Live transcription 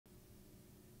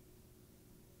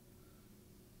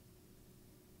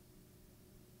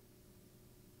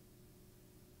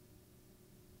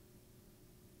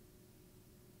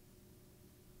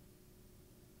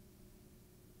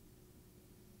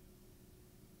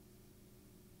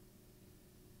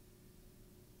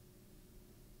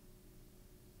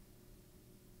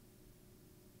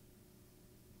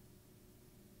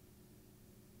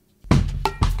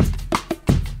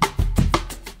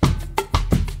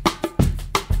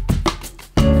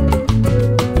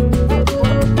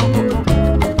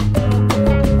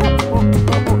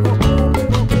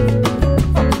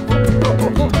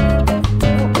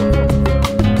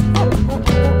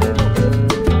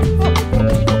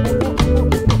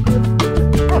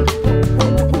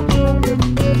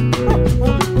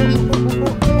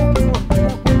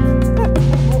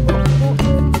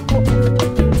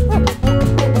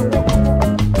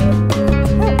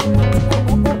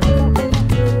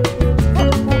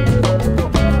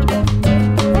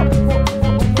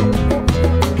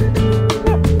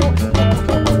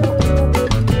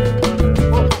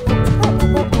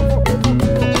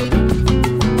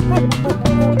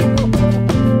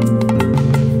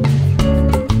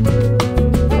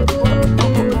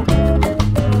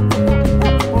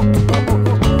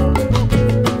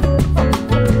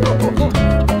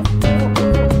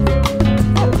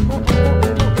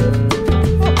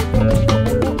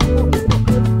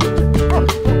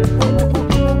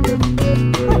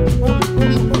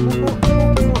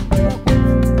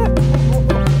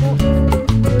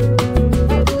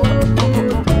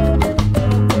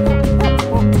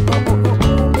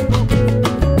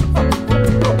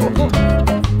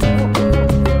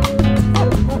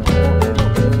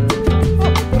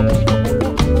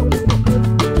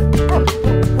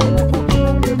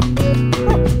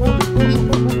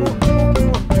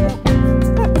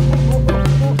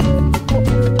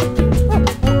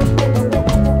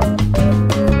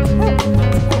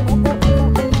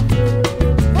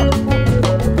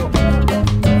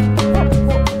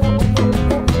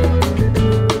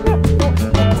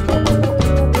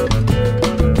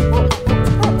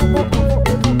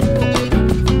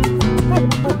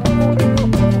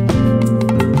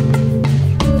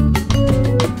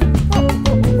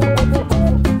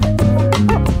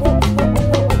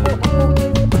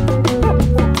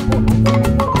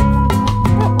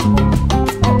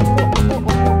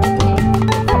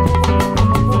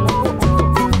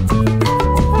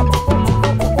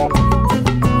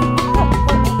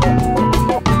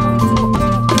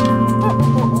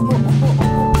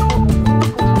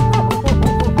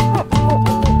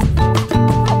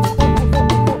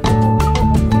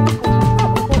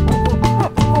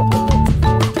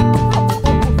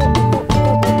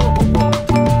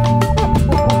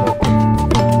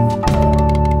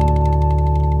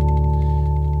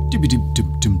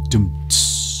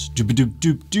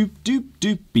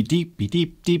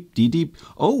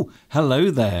Oh,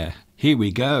 hello there. Here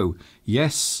we go.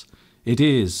 Yes, it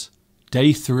is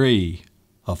day 3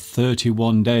 of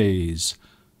 31 days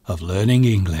of learning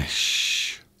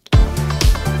English.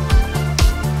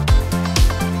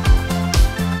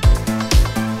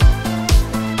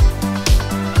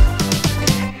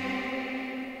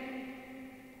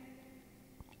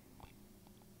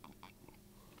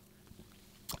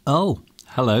 Oh,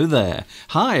 hello there.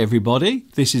 Hi everybody,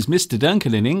 this is Mr.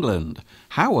 Duncan in England.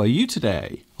 How are you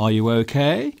today? Are you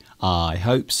okay? I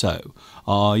hope so.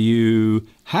 Are you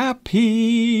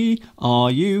happy? Are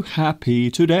you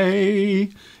happy today?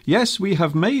 Yes, we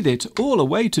have made it all the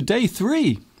way to day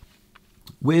 3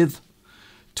 with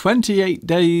 28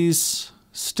 days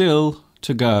still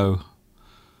to go.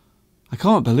 I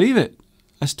can't believe it.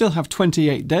 I still have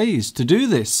 28 days to do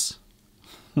this.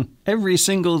 Every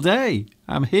single day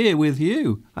I'm here with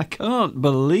you. I can't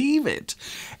believe it.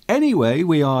 Anyway,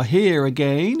 we are here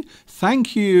again.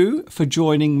 Thank you for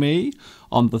joining me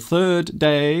on the 3rd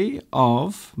day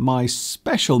of my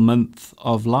special month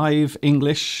of live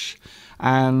English.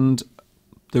 And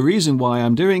the reason why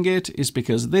I'm doing it is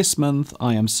because this month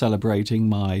I am celebrating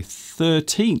my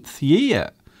 13th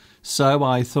year. So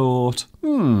I thought,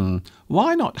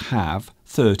 why not have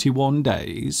 31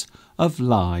 days of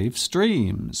live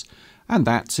streams? And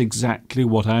that's exactly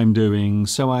what I'm doing.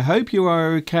 So I hope you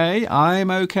are okay.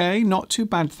 I'm okay. Not too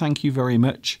bad, thank you very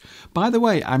much. By the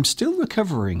way, I'm still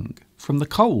recovering from the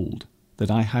cold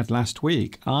that I had last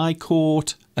week. I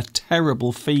caught a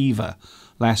terrible fever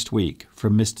last week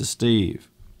from Mr. Steve.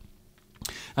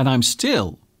 And I'm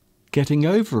still getting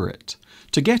over it.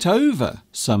 To get over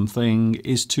something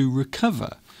is to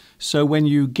recover. So when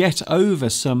you get over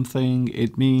something,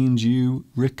 it means you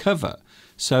recover.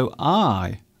 So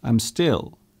I am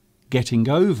still getting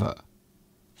over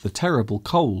the terrible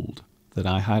cold that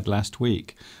I had last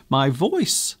week. My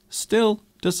voice still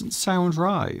doesn't sound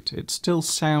right. It still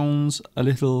sounds a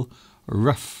little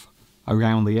rough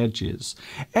around the edges.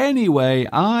 Anyway,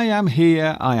 I am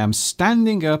here. I am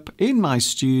standing up in my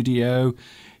studio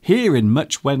here in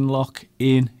Much Wenlock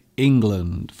in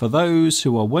England. For those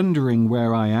who are wondering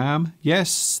where I am,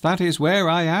 yes, that is where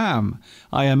I am.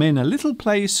 I am in a little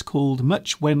place called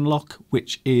Much Wenlock,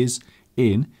 which is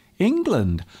in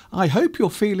England. I hope you're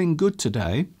feeling good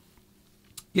today.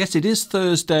 Yes, it is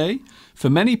Thursday. For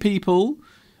many people,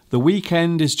 the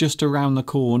weekend is just around the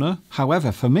corner.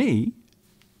 However, for me,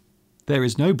 there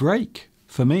is no break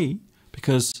for me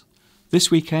because this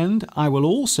weekend I will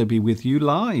also be with you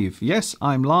live. Yes,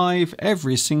 I'm live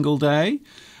every single day.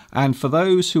 And for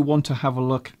those who want to have a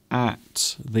look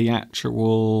at the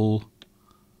actual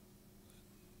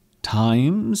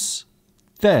times,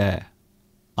 there.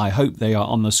 I hope they are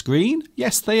on the screen.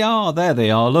 Yes, they are. There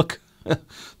they are. Look,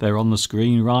 they're on the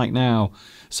screen right now.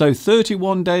 So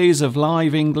 31 days of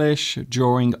live English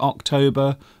during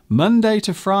October, Monday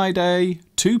to Friday,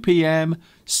 2 p.m,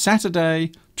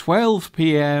 Saturday, 12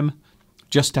 p.m,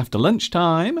 just after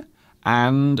lunchtime,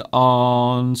 and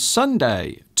on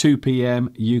Sunday, 2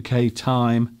 p.m. UK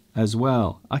time as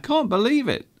well. I can't believe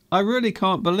it. I really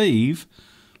can't believe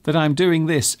that I'm doing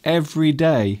this every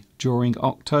day during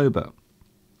October.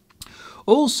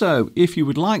 Also, if you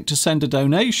would like to send a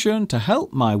donation to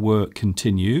help my work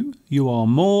continue, you are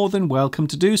more than welcome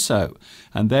to do so.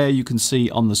 And there you can see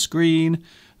on the screen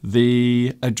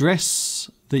the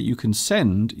address that you can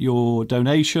send your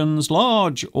donations,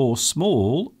 large or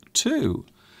small, to.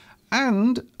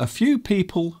 And a few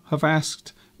people have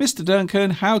asked, Mr.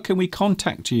 Duncan, how can we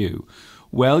contact you?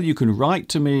 Well, you can write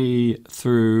to me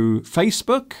through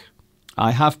Facebook.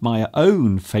 I have my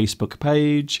own Facebook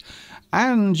page.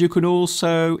 And you can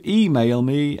also email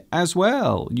me as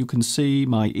well. You can see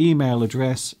my email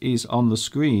address is on the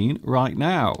screen right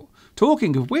now.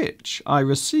 Talking of which, I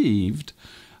received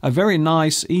a very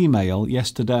nice email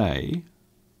yesterday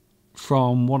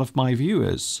from one of my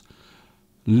viewers.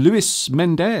 Luis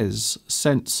Mendez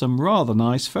sent some rather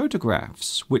nice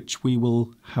photographs, which we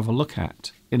will have a look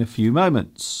at in a few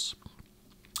moments.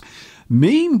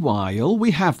 Meanwhile,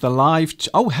 we have the live...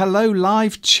 Oh, hello,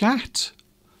 live chat.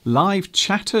 Live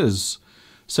chatters.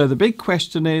 So the big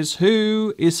question is,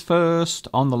 who is first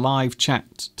on the live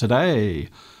chat today?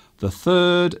 The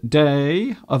 3rd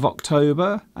day of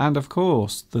October, and of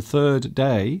course, the 3rd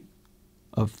day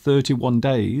of 31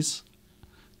 days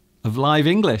of live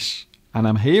English. And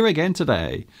I'm here again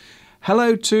today.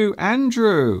 Hello to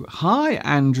Andrew. Hi,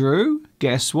 Andrew.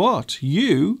 Guess what?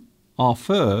 You are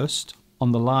first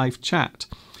on the live chat.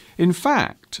 In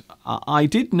fact, I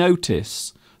did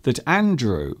notice that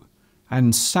Andrew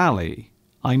and Sally,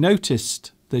 I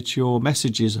noticed that your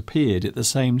messages appeared at the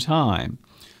same time.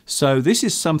 So this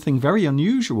is something very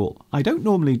unusual. I don't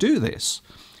normally do this.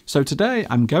 So today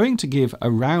I'm going to give a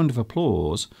round of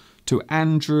applause to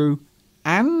Andrew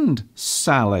and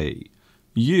Sally.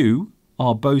 You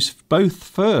are both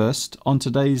first on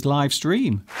today's live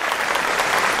stream.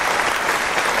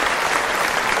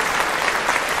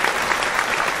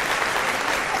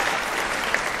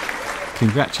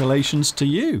 Congratulations to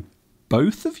you,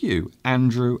 both of you,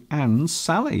 Andrew and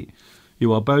Sally.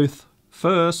 You are both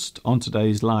first on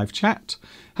today's live chat.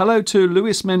 Hello to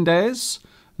Luis Mendez.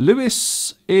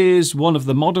 Luis is one of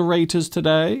the moderators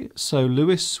today, so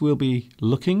Luis will be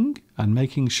looking and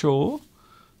making sure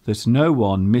that no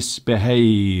one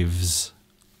misbehaves.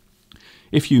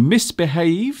 If you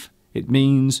misbehave, it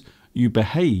means you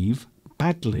behave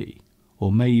badly,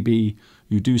 or maybe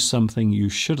you do something you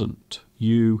shouldn't.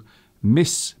 You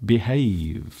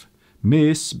misbehave.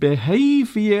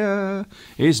 Misbehaviour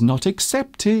is not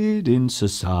accepted in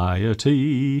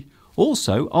society.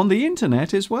 Also on the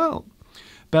internet as well.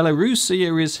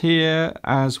 Belarusia is here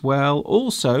as well,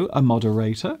 also a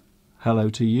moderator. Hello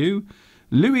to you.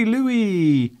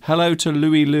 Louis. Hello to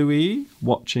Louis,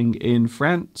 watching in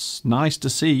France. Nice to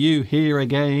see you here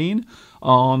again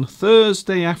on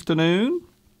Thursday afternoon.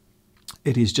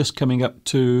 It is just coming up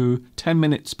to 10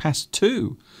 minutes past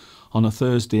 2 on a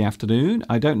Thursday afternoon.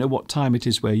 I don't know what time it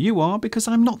is where you are because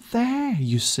I'm not there,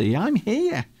 you see. I'm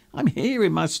here. I'm here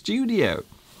in my studio.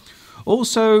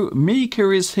 Also, Mika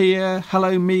is here.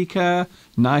 Hello, Mika.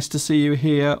 Nice to see you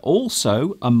here.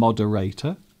 Also, a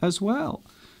moderator as well.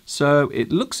 So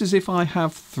it looks as if I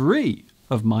have 3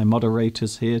 of my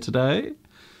moderators here today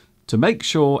to make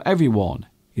sure everyone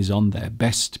is on their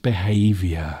best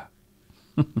behaviour.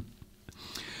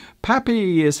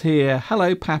 Pappy is here.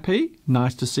 Hello, Pappy.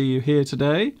 Nice to see you here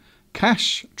today.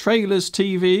 Cash Trailers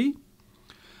TV.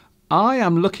 I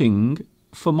am looking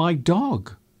for my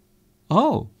dog.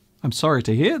 Oh, I'm sorry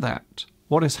to hear that.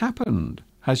 What has happened?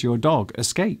 Has your dog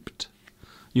escaped?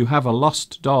 You have a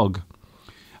lost dog.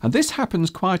 And this happens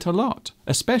quite a lot,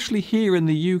 especially here in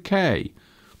the UK.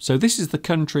 So this is the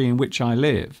country in which I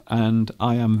live, and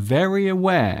I am very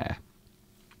aware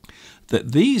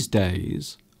that these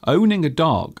days owning a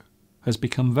dog has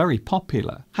become very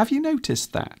popular. Have you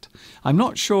noticed that? I'm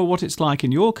not sure what it's like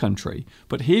in your country,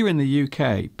 but here in the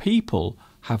UK, people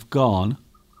have gone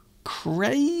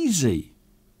crazy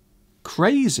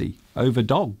over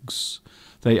dogs.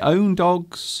 They own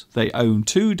dogs, they own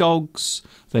 2 dogs,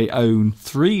 they own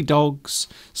 3 dogs.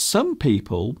 Some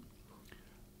people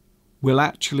will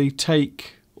actually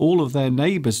take all of their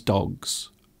neighbours' dogs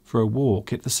for a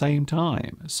walk at the same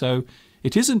time. So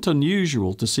it isn't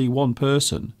unusual to see one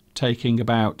person taking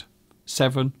about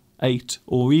 7, 8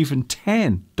 or even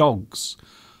 10 dogs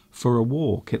for a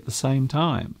walk at the same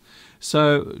time.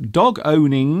 So dog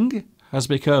owning has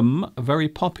become very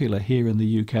popular here in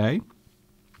the UK.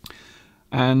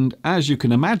 And as you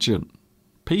can imagine,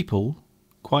 people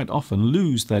quite often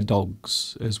lose their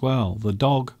dogs as well. The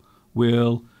dog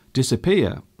will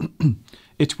disappear.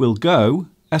 It will go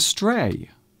astray.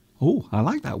 Oh, I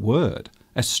like that word,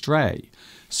 astray.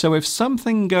 So if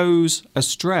something goes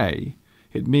astray,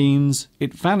 it means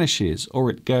it vanishes, or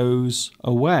it goes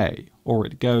away, or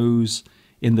it goes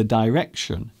in the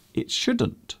direction it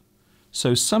shouldn't.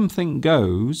 So something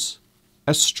goes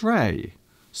astray.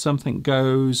 Something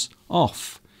goes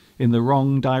off in the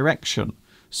wrong direction.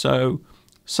 So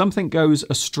something goes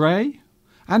astray,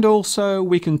 and also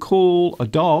we can call a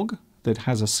dog that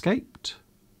has escaped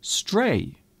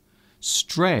stray.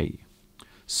 Stray.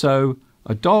 So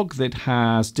a dog that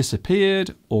has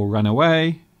disappeared or run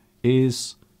away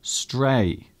is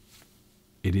stray.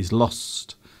 It is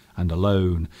lost and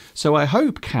alone. So I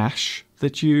hope, Cash,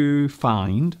 that you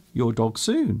find your dog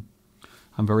soon.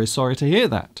 I'm very sorry to hear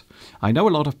that. I know a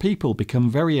lot of people become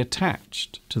very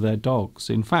attached to their dogs.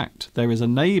 In fact, there is a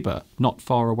neighbour not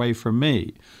far away from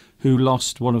me who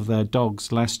lost one of their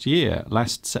dogs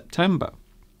last September.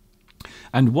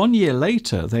 And 1 year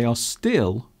later, they are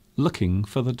still looking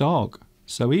for the dog.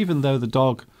 So even though the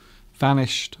dog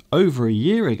vanished over a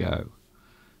year ago,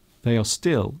 they are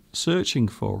still searching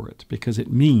for it because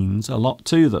it means a lot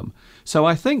to them. So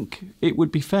I think it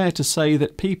would be fair to say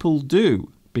that people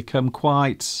do become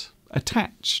quite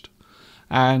attached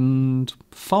and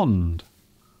fond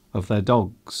of their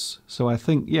dogs. So I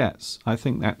think, yes, I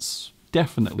think that's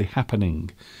definitely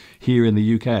happening here in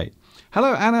the UK.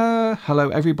 Hello, Anna. Hello,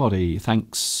 everybody.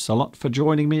 Thanks a lot for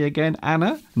joining me again,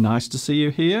 Anna. Nice to see you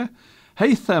here.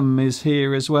 Haytham is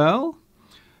here as well.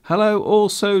 Hello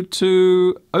also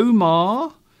to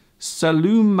Omar.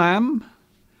 Saloom, ma'am.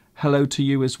 Hello to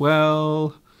you as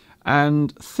well.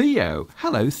 And Theo,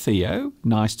 hello Theo,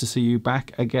 nice to see you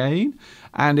back again.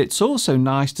 And it's also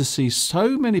nice to see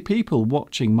so many people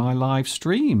watching my live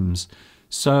streams.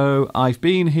 So I've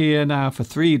been here now for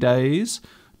 3 days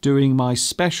doing my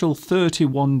special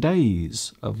 31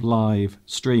 days of live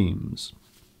streams.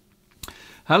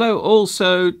 Hello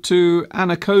also to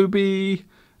Anakobi,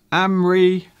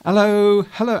 Amri, hello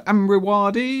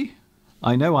Amriwadi.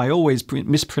 I know I always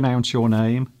mispronounce your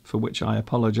name, for which I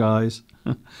apologise.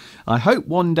 I hope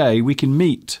one day we can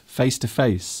meet face to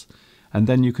face and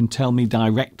then you can tell me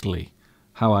directly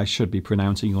how I should be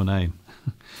pronouncing your name.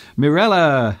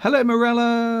 Mirella, hello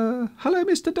Mirella, hello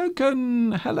Mr.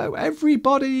 Duncan, hello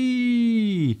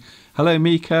everybody. Hello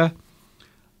Mika.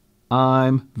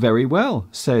 I'm very well,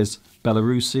 says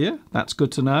Belarusia. That's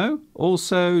good to know.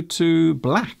 Also to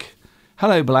Black.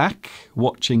 Hello Black,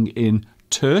 watching in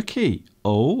Turkey.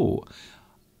 Oh,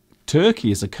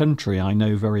 Turkey is a country I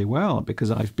know very well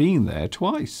because I've been there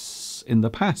twice in the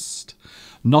past.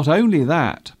 Not only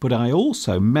that, but I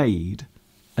also made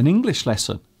an English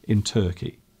lesson in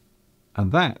Turkey.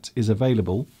 And that is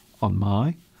available on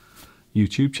my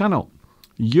YouTube channel.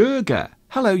 Jurga.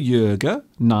 Hello, Jurga.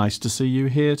 Nice to see you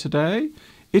here today.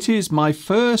 It is my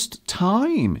first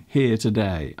time here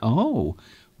today. Oh,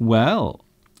 well,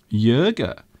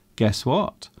 Jurga, guess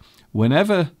what?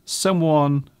 Whenever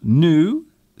someone new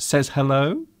says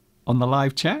hello on the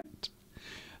live chat,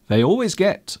 they always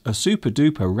get a super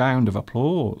duper round of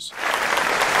applause.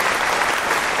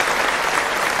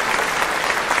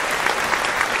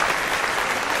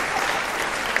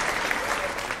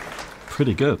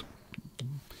 Pretty good.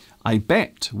 I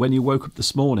bet when you woke up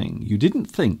this morning, you didn't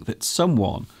think that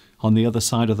someone on the other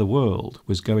side of the world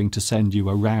was going to send you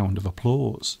a round of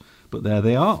applause. But there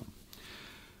they are.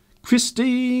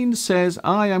 Christine says,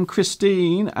 I am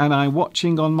Christine and I'm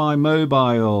watching on my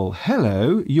mobile.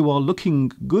 Hello, you are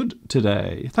looking good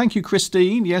today. Thank you,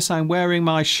 Christine. Yes, I'm wearing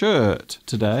my shirt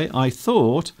today. I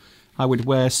thought I would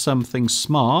wear something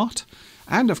smart.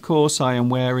 And of course, I am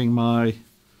wearing my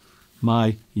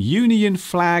Union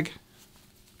flag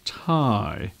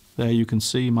tie. There you can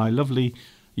see my lovely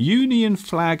Union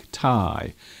flag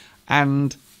tie.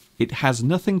 And it has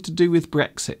nothing to do with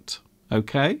Brexit,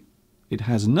 okay? It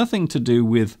has nothing to do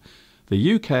with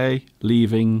the UK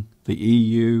leaving the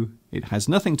EU. It has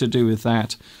nothing to do with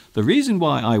that. The reason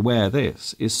why I wear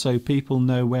this is so people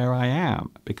know where I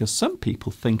am, because some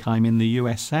people think I'm in the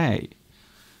USA,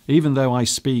 even though I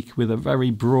speak with a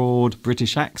very broad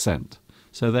British accent.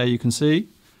 So there you can see,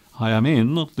 I am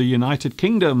in the United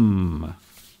Kingdom.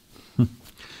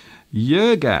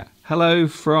 Jurga, hello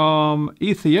from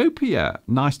Ethiopia.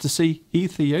 Nice to see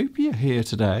Ethiopia here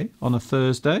today on a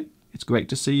Thursday. It's great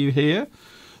to see you here.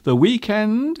 The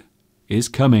weekend is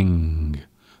coming.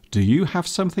 Do you have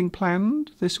something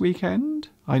planned this weekend?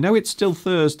 I know it's still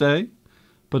Thursday,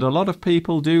 but a lot of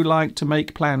people do like to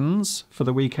make plans for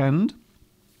the weekend,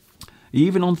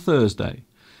 even on Thursday.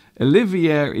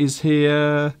 Olivia is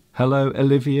here. Hello,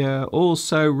 Olivia.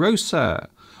 Also, Rosa.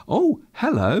 Oh,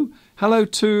 hello. Hello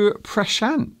to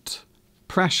Prashant.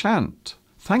 Prashant,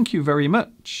 thank you very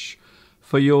much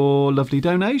for your lovely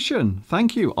donation.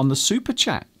 Thank you on the super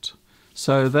chat.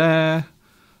 So there,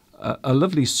 a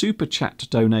lovely super chat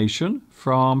donation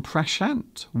from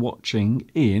Prashant watching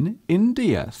in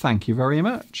India. Thank you very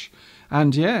much.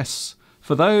 And yes,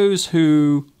 for those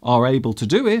who are able to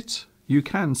do it, you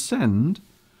can send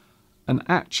an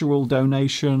actual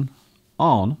donation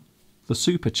on the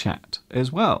super chat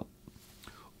as well.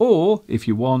 Or if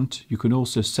you want, you can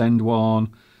also send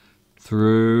one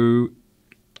through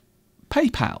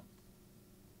PayPal.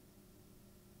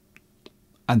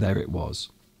 And there it was.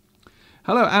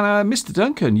 Hello, Anna. Mr.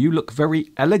 Duncan, you look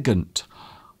very elegant.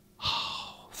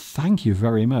 Oh, thank you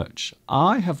very much.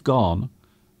 I have gone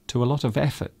to a lot of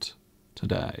effort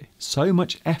today. So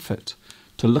much effort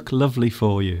to look lovely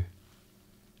for you.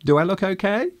 Do I look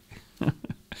okay?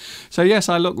 So yes,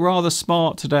 I look rather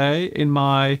smart today in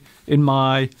my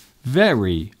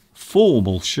very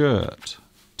formal shirt,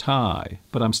 tie,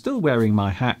 but I'm still wearing my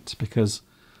hat because,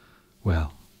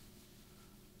 well,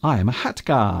 I am a hat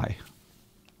guy.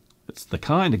 It's the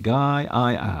kind of guy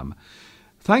I am.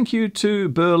 Thank you to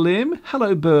Berlim.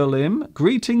 Hello, Berlim.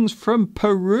 Greetings from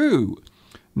Peru.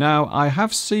 Now, I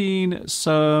have seen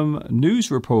some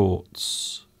news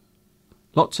reports.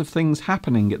 Lots of things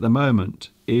happening at the moment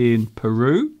in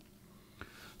Peru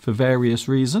for various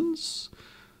reasons.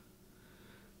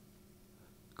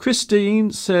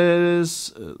 Christine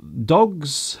says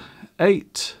dogs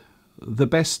ate the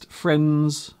best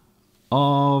friends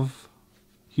of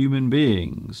human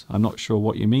beings. I'm not sure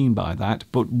what you mean by that,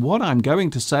 but what I'm going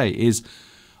to say is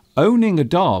owning a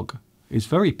dog is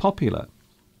very popular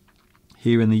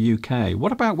here in the UK.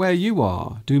 What about where you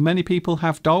are? Do many people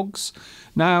have dogs?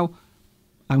 Now,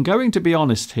 I'm going to be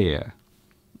honest here.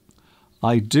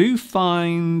 I do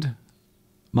find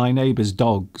my neighbours'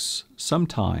 dogs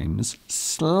sometimes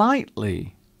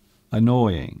slightly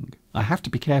annoying. I have to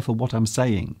be careful what I'm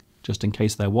saying, just in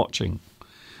case they're watching.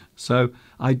 So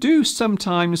I do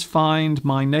sometimes find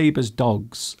my neighbours'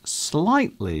 dogs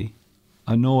slightly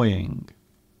annoying.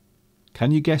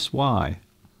 Can you guess why?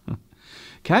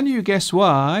 Can you guess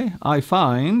why I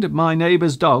find my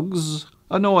neighbours' dogs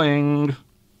annoying?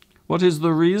 What is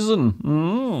the reason?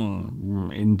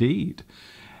 Indeed.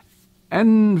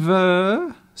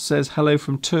 Enver says hello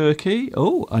from Turkey.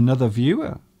 Oh, another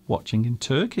viewer watching in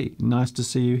Turkey. Nice to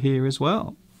see you here as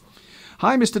well.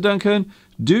 Hi, Mr. Duncan.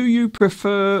 Do you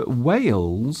prefer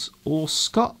Wales or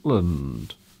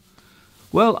Scotland?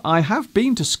 Well, I have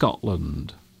been to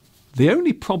Scotland. The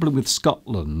only problem with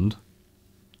Scotland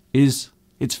is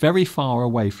it's very far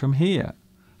away from here.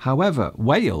 However,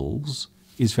 Wales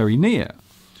is very near.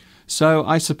 So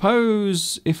I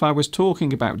suppose if I was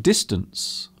talking about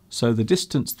distance, so the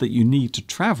distance that you need to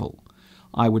travel,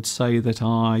 I would say that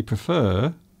I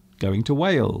prefer going to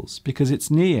Wales because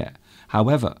it's near.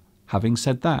 However, having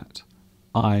said that,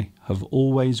 I have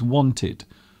always wanted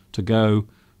to go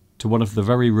to one of the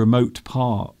very remote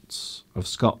parts of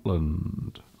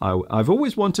Scotland. I've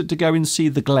always wanted to go and see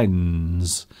the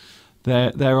glens.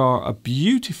 There are a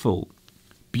beautiful,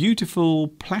 beautiful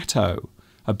plateau,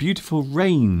 a beautiful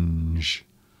range.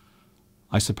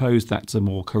 I suppose that's a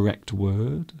more correct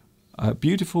word. A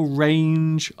beautiful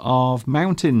range of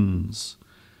mountains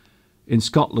in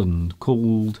Scotland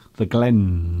called the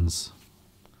Glens.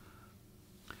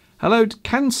 Hello,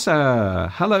 Cancer.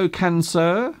 Hello,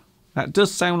 Cancer. That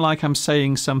does sound like I'm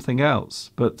saying something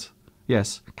else, but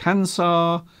yes,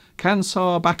 Cancer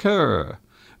Backer.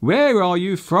 Where are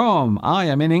you from? I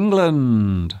am in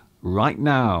England. Right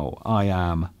now, I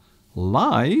am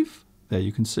live. There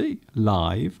you can see,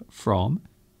 live from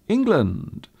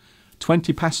England.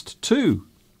 2:20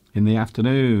 in the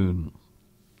afternoon.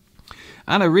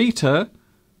 Anna Rita,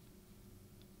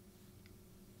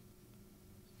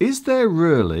 is there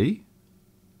really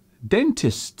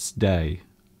Dentist's Day?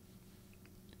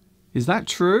 Is that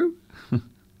true?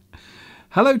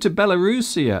 Hello to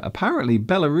Belarusia. Apparently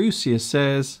Belarusia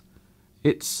says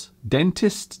it's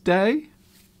Dentist Day.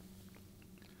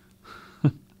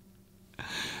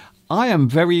 I am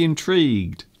very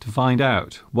intrigued to find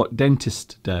out what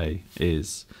Dentist Day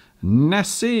is.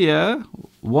 Nasir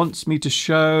wants me to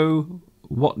show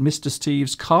what Mr.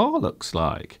 Steve's car looks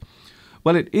like.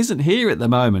 Well, it isn't here at the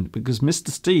moment because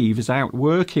Mr. Steve is out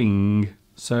working,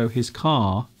 so his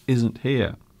car isn't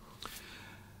here.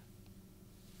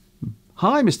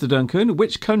 Hi, Mr. Duncan.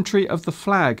 Which country of the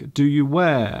flag do you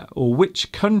wear? Or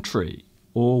which country?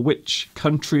 Or which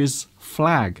country's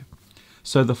flag?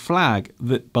 So the flag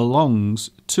that belongs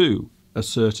to a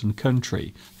certain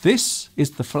country. This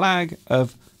is the flag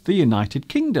of the United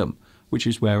Kingdom, which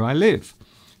is where I live.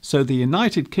 So the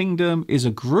United Kingdom is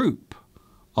a group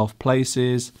of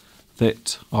places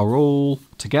that are all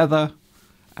together,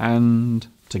 and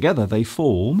together they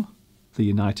form the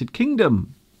United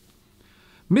Kingdom.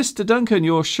 Mr. Duncan,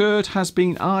 your shirt has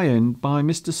been ironed by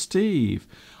Mr. Steve.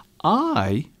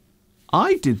 I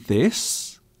did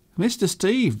this. Mr.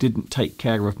 Steve didn't take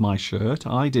care of my shirt.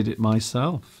 I did it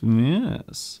myself.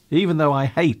 Yes. Even though I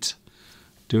hate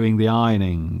doing the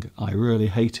ironing. I really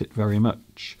hate it very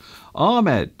much.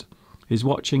 Ahmed is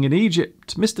watching in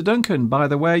Egypt. Mr. Duncan, by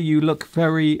the way, you look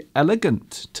very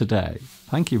elegant today.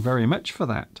 Thank you very much for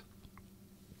that.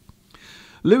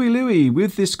 Louis,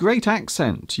 with this great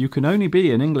accent, you can only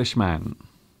be an Englishman,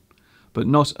 but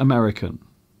not American.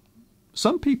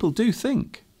 Some people do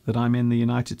think that I'm in the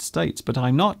United States, but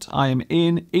I'm not. I am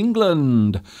in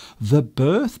England, the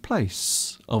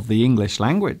birthplace of the English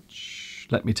language,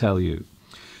 let me tell you.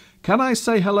 Can I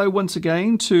say hello once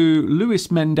again to Luis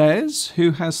Mendez,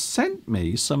 who has sent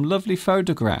me some lovely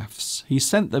photographs. He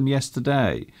sent them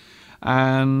yesterday,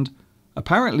 and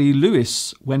apparently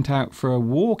Luis went out for a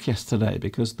walk yesterday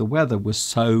because the weather was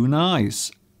so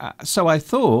nice. So I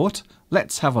thought,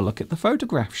 let's have a look at the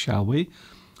photograph, shall we?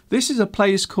 This is a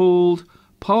place called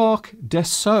Parc des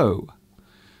Sceaux.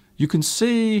 You can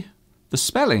see the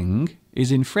spelling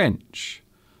is in French,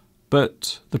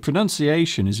 but the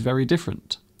pronunciation is very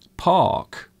different.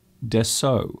 Parc des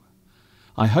Sceaux.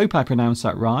 I hope I pronounced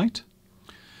that right.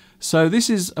 So this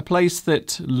is a place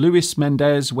that Luis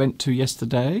Mendez went to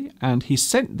yesterday, and he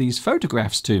sent these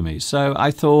photographs to me. So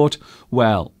I thought,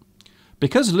 well,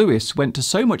 because Luis went to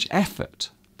so much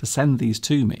effort to send these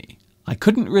to me, I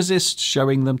couldn't resist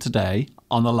showing them today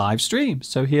on the live stream.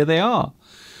 So here they are.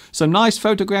 Some nice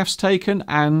photographs taken,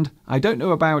 and I don't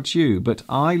know about you, but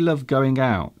I love going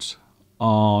out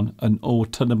on an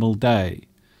autumnal day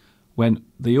when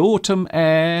the autumn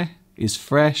air is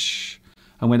fresh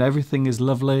and when everything is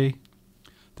lovely.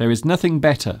 There is nothing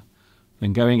better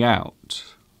than going out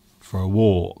for a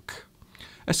walk,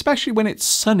 especially when it's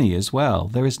sunny as well.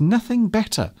 There is nothing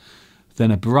better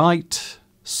than a bright,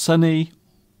 sunny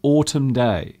autumn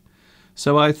day.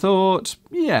 So I thought,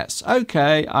 yes,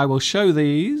 okay, I will show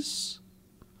these.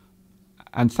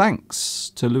 And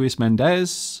thanks to Luis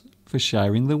Mendez for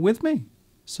sharing them with me.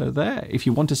 So there, if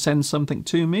you want to send something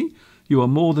to me, you are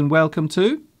more than welcome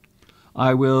to.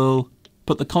 I will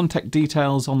put the contact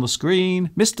details on the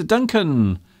screen.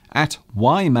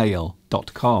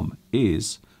 misterduncan@ymail.com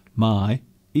is my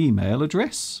email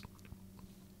address.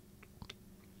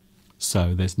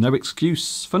 So there's no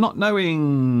excuse for not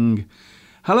knowing.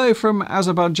 Hello from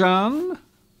Azerbaijan.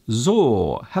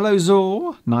 Zor. Hello,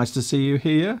 Zor. Nice to see you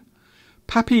here.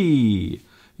 Pappy.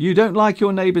 You don't like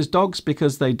your neighbour's dogs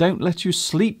because they don't let you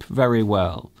sleep very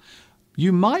well.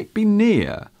 You might be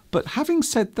near, but having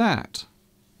said that,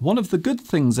 one of the good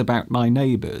things about my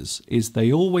neighbours is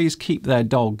they always keep their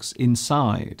dogs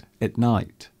inside at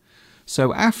night.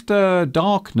 So after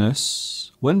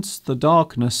darkness, once the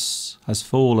darkness has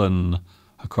fallen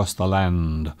across the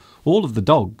land, all of the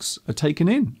dogs are taken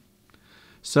in.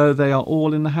 So they are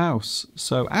all in the house.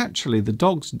 So actually the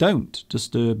dogs don't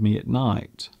disturb me at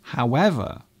night.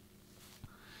 However,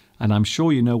 and I'm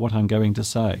sure you know what I'm going to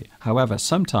say, however,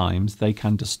 sometimes they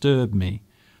can disturb me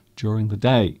during the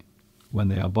day when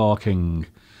they are barking.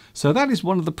 So that is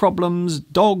one of the problems.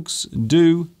 Dogs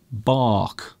do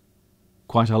bark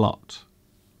quite a lot.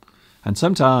 And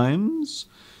sometimes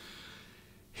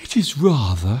it is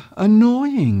rather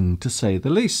annoying, to say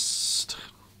the least.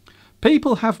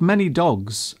 People have many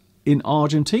dogs in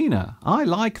Argentina. I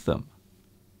like them.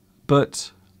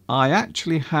 But I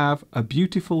actually have a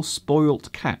beautiful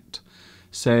spoilt cat,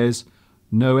 says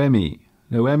Noemi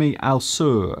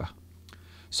Al-Sur.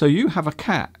 So you have a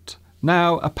cat.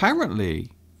 Now,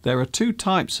 apparently, there are two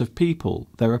types of people.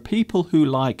 There are people who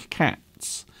like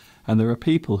cats, and there are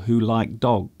people who like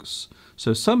dogs.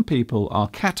 So some people are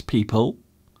cat people,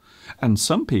 and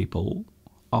some people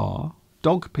are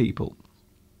dog people.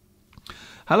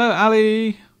 Hello,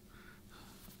 Ali.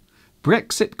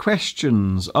 Brexit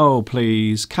questions. Oh,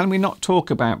 please, can we not talk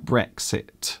about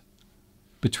Brexit?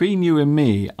 Between you and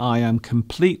me, I am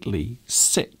completely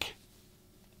sick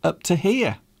up to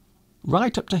here.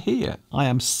 Right up to here. I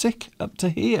am sick up to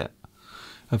here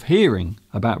of hearing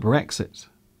about Brexit.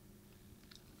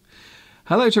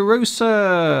 Hello to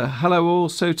Rosa. Hello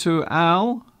also to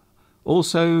Al.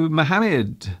 Also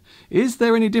Mohammed. Is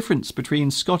there any difference between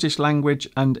Scottish language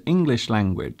and English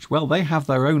language? Well, they have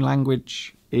their own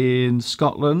language in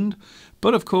Scotland,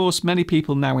 but of course many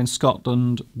people now in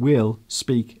Scotland will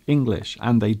speak English,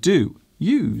 and they do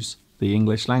use the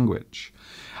English language.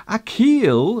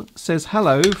 Akil says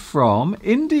hello from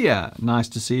India. Nice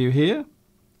to see you here.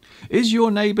 Is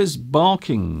your neighbour's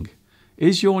barking?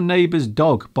 Is your neighbour's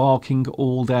dog barking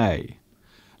all day?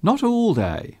 Not all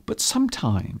day, but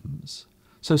sometimes.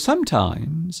 So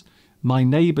sometimes my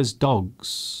neighbour's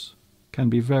dogs can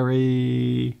be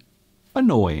very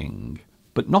annoying,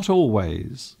 but not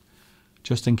always,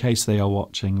 just in case they are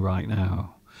watching right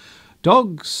now.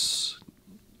 Dogs.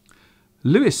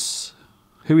 Lewis,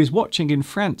 who is watching in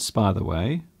France, by the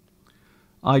way.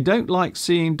 I don't like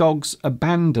seeing dogs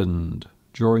abandoned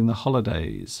during the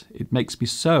holidays. It makes me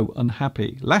so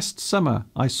unhappy. Last summer,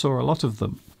 I saw a lot of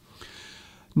them.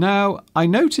 Now, I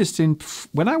noticed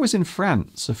when I was in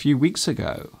France a few weeks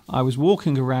ago, I was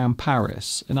walking around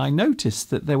Paris, and I noticed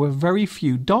that there were very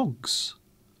few dogs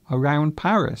around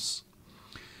Paris.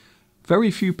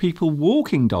 Very few people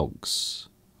walking dogs.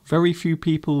 Very few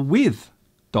people with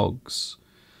dogs.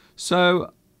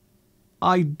 So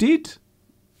I did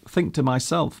think to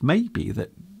myself, maybe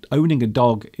that owning a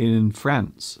dog in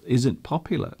France isn't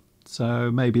popular. So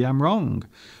maybe I'm wrong.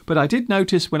 But I did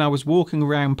notice when I was walking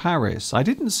around Paris, I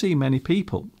didn't see many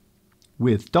people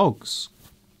with dogs.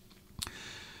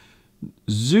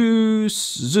 Zuzika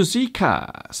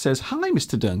says, hi,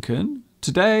 Mr. Duncan.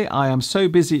 Today I am so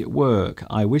busy at work.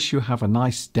 I wish you have a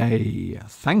nice day.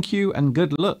 Thank you and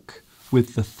good luck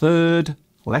with the third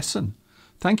lesson.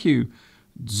 Thank you,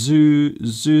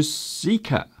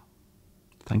 Zuzika.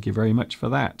 Thank you very much for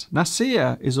that.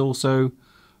 Nasir is also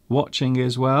watching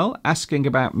as well, asking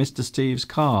about Mr. Steve's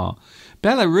car.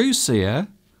 Belarusia,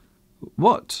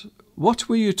 what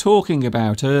were you talking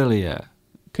about earlier?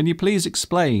 Can you please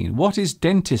explain? What is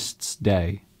Dentist's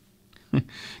Day?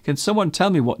 Can someone tell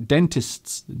me what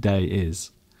Dentist's Day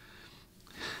is?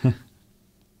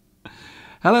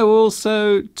 Hello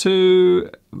also to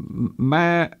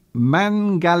Mangalil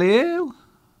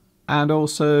and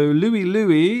also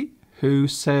Louis, who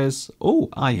says, oh,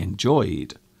 I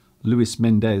enjoyed Luis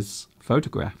Mendez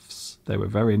photographs. They were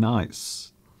very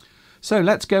nice. So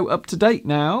let's go up to date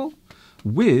now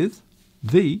with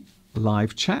the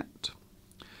live chat.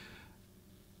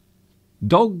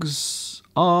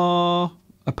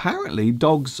 Apparently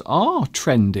dogs are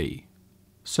trendy.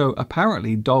 So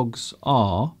apparently dogs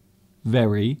are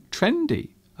very trendy.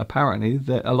 Apparently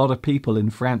a lot of people in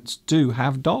France do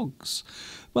have dogs.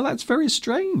 Well, that's very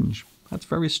strange. That's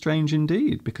very strange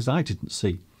indeed, because I didn't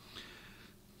see.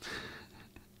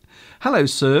 Hello,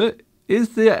 sir.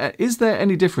 Is there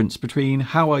any difference between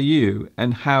how are you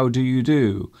and how do you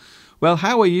do? Well,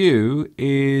 how are you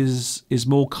is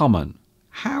more common.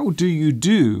 How do you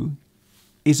do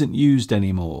isn't used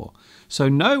anymore. So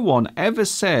no one ever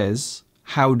says,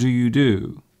 how do you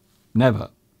do?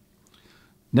 Never.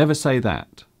 Never say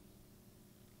that.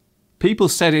 People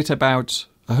said it about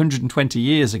 120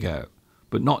 years ago,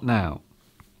 but not now.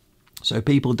 So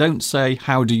people don't say,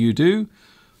 how do you do?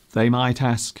 They might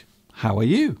ask, how are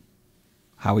you?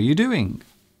 How are you doing?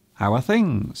 How are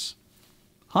things?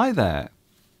 Hi there.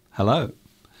 Hello.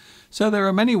 So there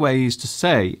are many ways to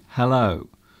say hello,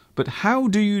 but how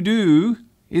do you do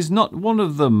is not one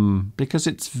of them because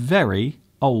it's very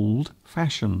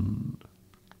old-fashioned.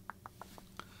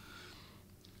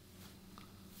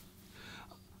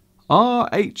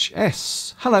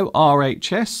 RHS. Hello,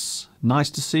 RHS. Nice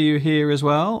to see you here as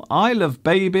well. I love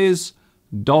babies,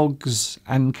 dogs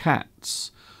and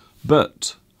cats,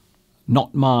 but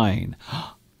not mine.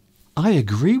 I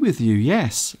agree with you,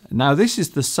 yes. Now this is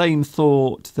the same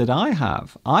thought that I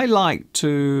have. I like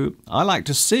to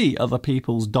see other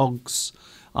people's dogs.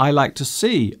 I like to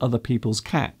see other people's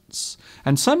cats.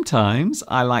 And sometimes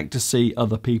I like to see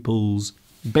other people's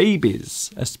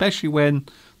babies, especially when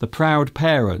the proud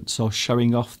parents are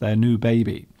showing off their new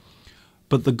baby.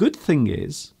 But the good thing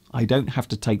is I don't have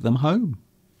to take them home.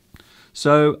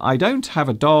 So I don't have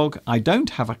a dog, I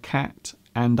don't have a cat,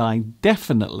 and I'm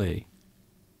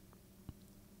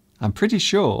pretty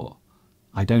sure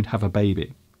I don't have a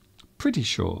baby. Pretty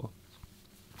sure.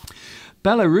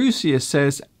 Belarusia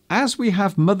says, as we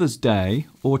have Mother's Day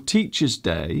or Teacher's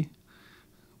Day,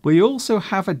 we also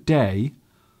have a day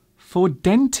for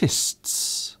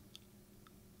dentists.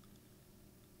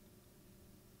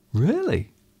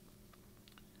 Really?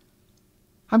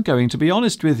 I'm going to be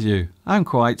honest with you. I'm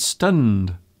quite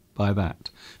stunned by that.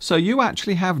 So you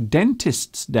actually have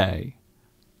Dentist's Day.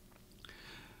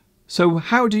 So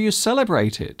how do you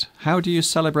celebrate it? How do you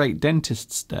celebrate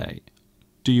Dentist's Day?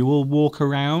 Do you all walk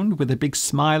around with a big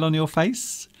smile on your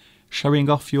face, showing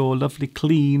off your lovely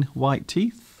clean white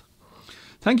teeth?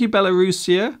 Thank you,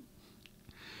 Belarusia.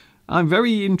 I'm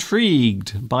very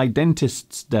intrigued by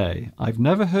Dentist's Day. I've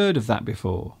never heard of that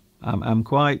before. I'm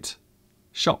quite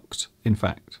shocked, in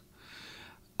fact.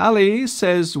 Ali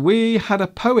says, we had a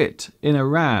poet in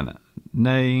Iran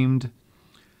named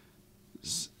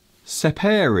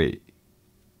Seperi.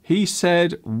 He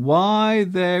said, why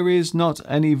there is not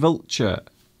any vulture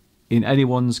in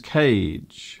anyone's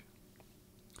cage.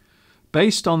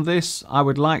 Based on this, I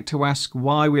would like to ask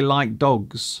why we like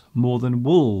dogs more than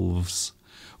wolves.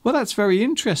 Well, that's very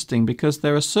interesting because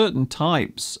there are certain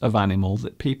types of animal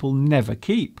that people never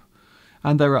keep.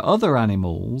 And there are other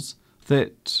animals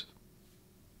that,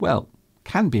 well,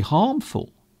 can be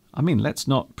harmful. I mean, let's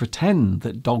not pretend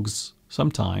that dogs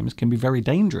sometimes can be very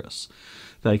dangerous.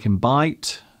 They can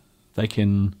bite, they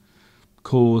can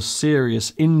cause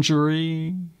serious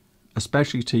injury,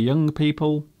 especially to young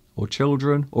people or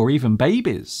children or even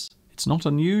babies. It's not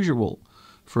unusual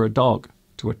for a dog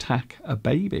to attack a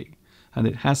baby, and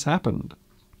it has happened.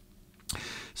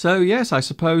 So yes, I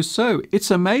suppose so. It's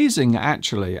amazing,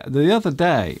 actually. The other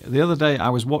day I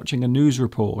was watching a news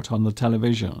report on the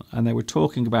television, and they were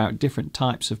talking about different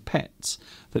types of pets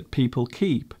that people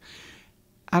keep.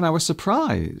 And I was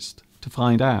surprised to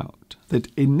find out that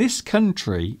in this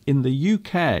country, in the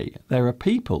UK, there are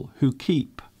people who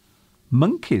keep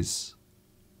monkeys.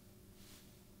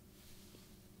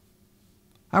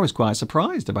 I was quite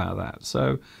surprised about that.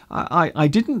 So I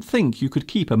didn't think you could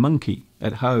keep a monkey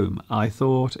at home. I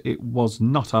thought it was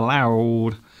not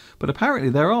allowed. But apparently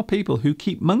there are people who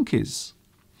keep monkeys.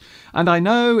 And I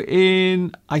know I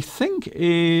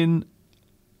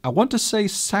want to say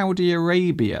Saudi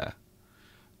Arabia,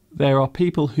 there are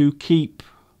people who keep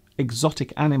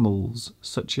exotic animals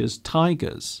such as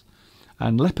tigers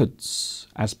and leopards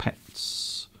as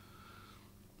pets.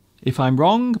 If I'm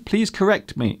wrong, please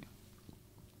correct me.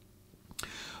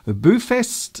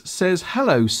 Buffest says,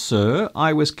 hello, sir.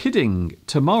 I was kidding.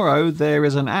 Tomorrow there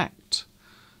is an act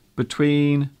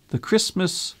between the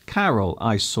Christmas Carol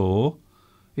I saw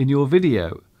in your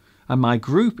video, and my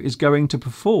group is going to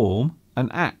perform an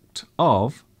act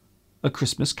of a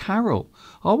Christmas Carol.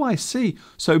 Oh, I see.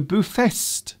 So,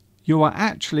 Buffest, you are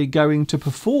actually going to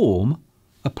perform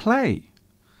a play,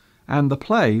 and the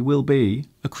play will be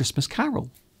A Christmas Carol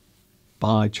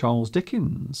by Charles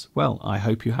Dickens. Well, I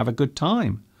hope you have a good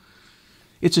time.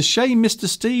 It's a shame Mr.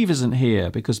 Steve isn't here,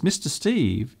 because Mr.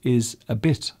 Steve is a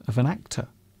bit of an actor.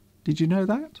 Did you know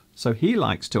that? So he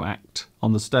likes to act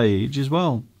on the stage as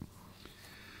well.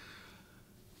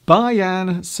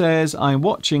 Bayan says, I'm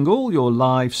watching all your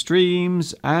live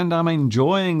streams and I'm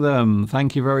enjoying them.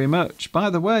 Thank you very much. By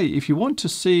the way, if you want to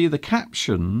see the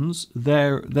captions,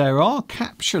 there are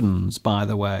captions, by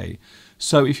the way.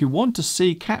 So if you want to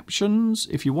see captions,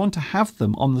 if you want to have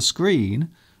them on the screen,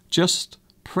 just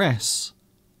press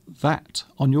that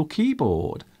on your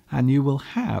keyboard and you will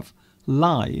have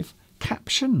live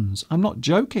captions. I'm not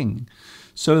joking.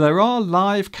 So there are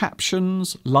live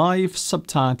captions, live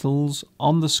subtitles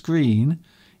on the screen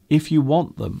if you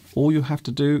want them. All you have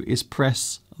to do is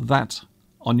press that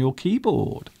on your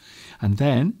keyboard and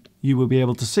then you will be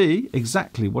able to see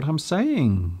exactly what I'm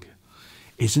saying.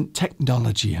 Isn't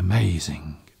technology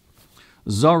amazing?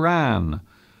 Zoran,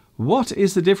 what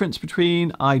is the difference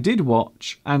between I did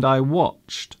watch and I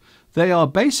watched? They are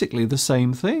basically the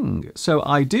same thing. So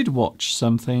I did watch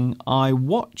something, I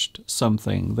watched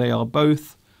something. They are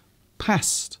both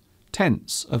past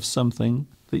tense of something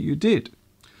that you did.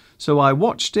 So I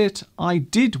watched it, I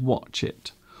did watch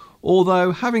it.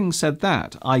 Although having said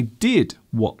that, I did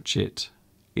watch it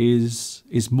is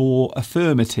more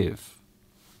affirmative.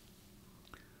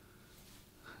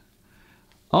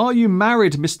 Are you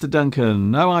married, Mr.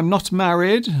 Duncan? No, I'm not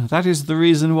married. That is the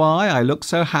reason why I look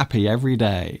so happy every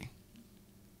day.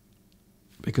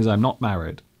 Because I'm not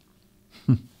married.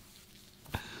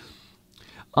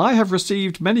 I have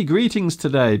received many greetings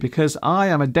today because I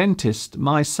am a dentist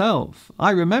myself. I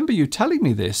remember you telling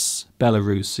me this,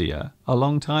 Belarusia, a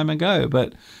long time ago,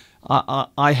 but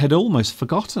I had almost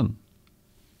forgotten.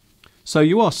 So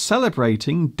you are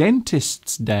celebrating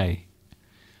Dentist's Day.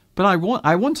 But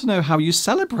I want to know how you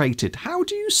celebrate it. How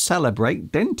do you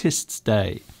celebrate Dentist's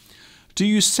Day? Do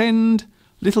you send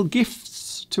little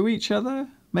gifts to each other?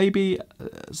 Maybe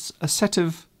a set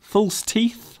of false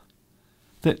teeth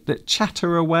that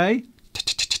chatter away?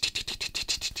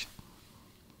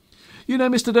 You know,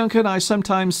 Mr. Duncan, I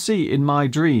sometimes see in my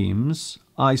dreams,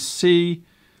 I see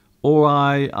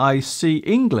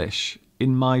English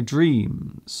in my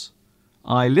dreams.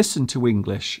 I listen to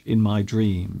English in my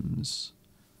dreams.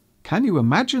 Can you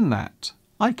imagine that?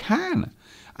 I can.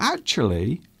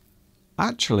 Actually,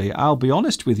 I'll be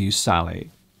honest with you,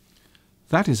 Sally.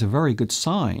 That is a very good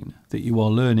sign that you are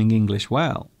learning English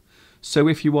well. So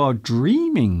if you are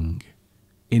dreaming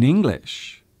in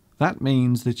English, that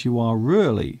means that you are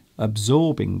really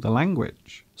absorbing the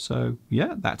language. So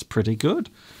yeah, that's pretty good.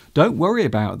 Don't worry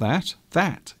about that.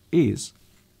 That is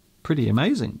pretty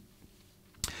amazing.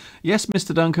 Yes,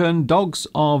 Mr. Duncan, dogs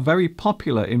are very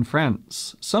popular in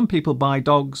France. Some people buy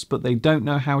dogs, but they don't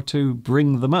know how to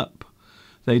bring them up.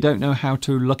 They don't know how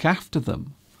to look after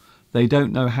them. They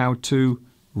don't know how to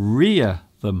rear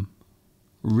them.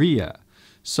 Rear.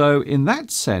 So in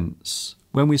that sense,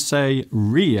 when we say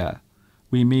rear,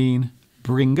 we mean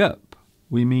bring up.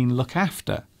 We mean look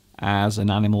after as an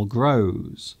animal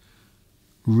grows.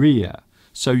 Rear.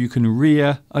 So you can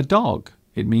rear a dog.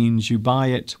 It means you buy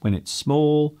it when it's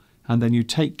small and then you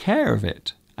take care of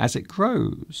it as it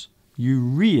grows. You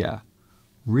rear.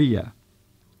 Rear.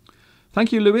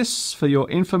 Thank you, Lewis, for your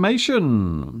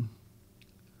information.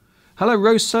 Hello,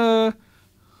 Rosa.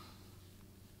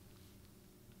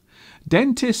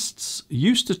 Dentists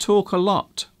used to talk a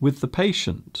lot with the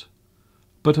patient,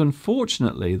 but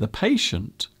unfortunately the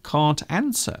patient can't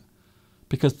answer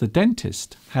because the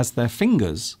dentist has their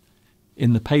fingers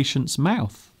in the patient's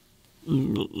mouth.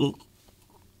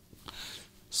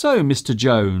 So, Mr.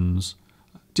 Jones,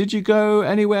 did you go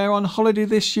anywhere on holiday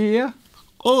this year?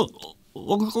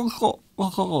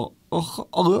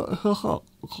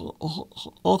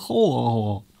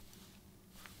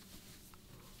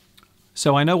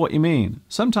 So I know what you mean.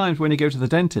 Sometimes when you go to the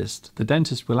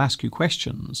dentist will ask you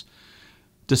questions,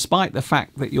 despite the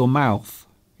fact that your mouth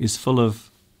is full of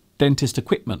dentist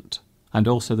equipment and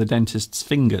also the dentist's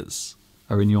fingers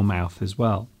are in your mouth as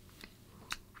well.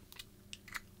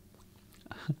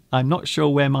 I'm not sure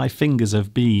where my fingers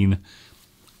have been,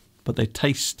 but they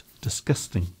taste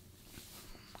disgusting.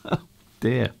 Oh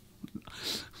dear.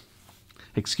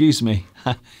 Excuse me,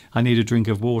 I need a drink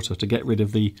of water to get rid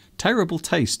of the terrible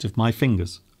taste of my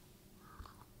fingers.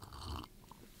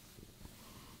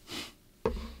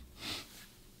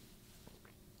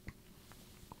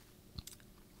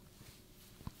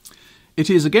 It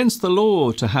is against the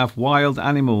law to have wild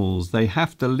animals. They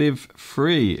have to live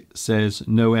free, says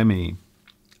Noemi.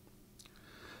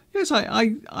 Yes,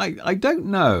 I don't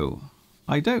know.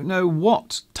 I don't know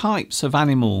what types of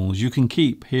animals you can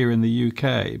keep here in the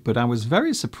UK, but I was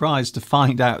very surprised to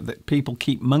find out that people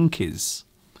keep monkeys,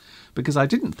 because I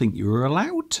didn't think you were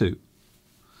allowed to.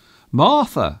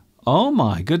 Martha, oh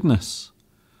my goodness.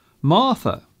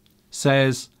 Martha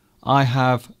says, I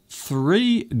have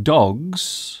 3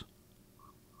 dogs,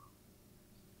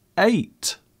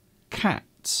 8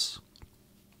 cats,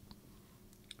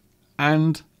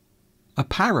 and a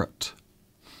parrot.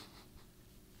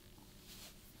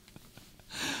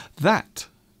 That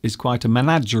is quite a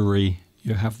menagerie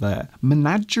you have there.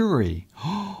 Menagerie.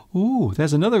 Oh,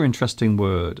 there's another interesting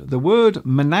word. The word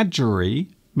menagerie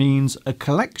means a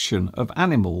collection of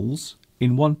animals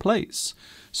in one place.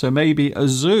 So maybe a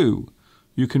zoo.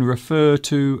 You can refer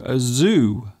to a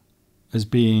zoo as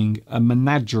being a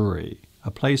menagerie,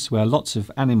 a place where lots of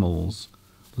animals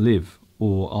live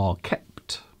or are kept.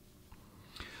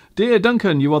 Dear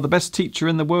Duncan, you are the best teacher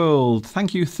in the world.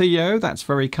 Thank you, Theo. That's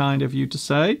very kind of you to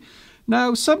say.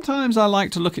 Now, sometimes I like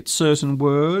to look at certain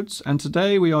words, and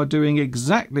today we are doing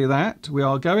exactly that. We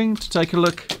are going to take a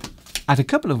look at a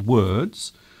couple of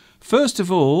words. First of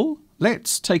all,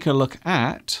 let's take a look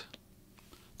at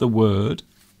the word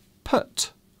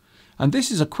put. And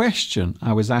this is a question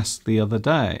I was asked the other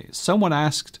day. Someone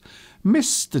asked,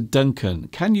 Mr. Duncan,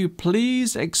 can you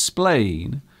please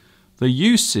explain the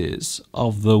uses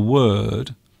of the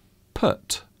word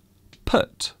put?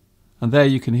 Put. And there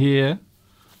you can hear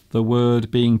the word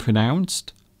being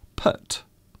pronounced put.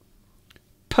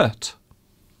 Put.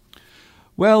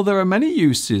 Well, there are many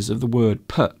uses of the word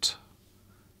put.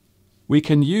 We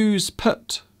can use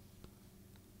put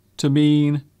to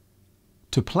mean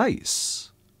to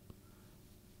place,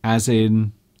 as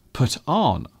in put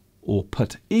on or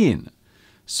put in.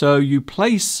 So you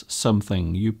place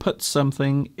something, you put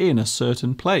something in a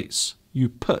certain place. You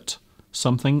put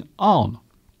something on.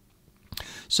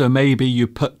 So maybe you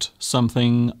put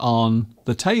something on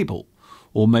the table,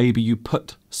 or maybe you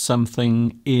put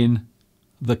something in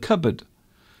the cupboard.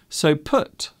 So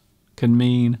put can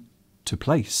mean to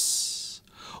place.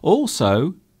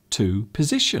 Also to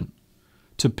position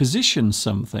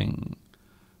something.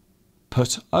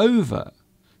 Put over.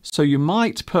 So you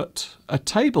might put a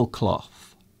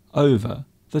tablecloth over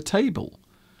the table.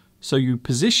 So you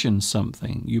position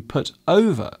something, you put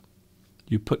over.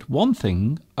 You put one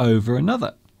thing over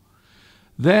another.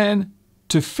 Then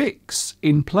to fix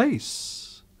in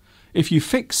place. If you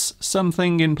fix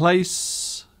something in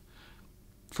place,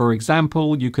 for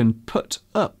example, you can put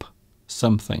up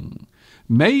something.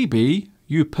 Maybe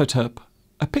you put up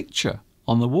a picture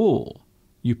on the wall.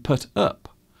 You put up.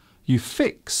 You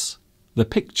fix the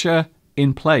picture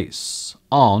in place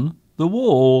on the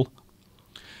wall.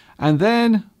 And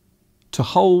then to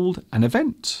hold an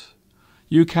event.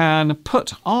 You can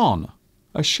put on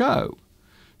a show.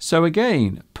 So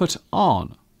again, put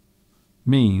on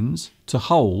means to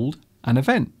hold an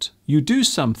event. You do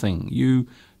something. You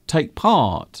take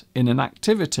part in an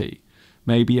activity,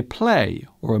 maybe a play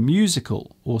or a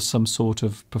musical or some sort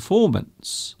of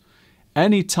performance.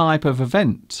 Any type of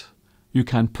event, you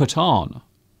can put on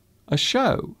a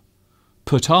show,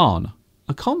 put on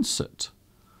a concert.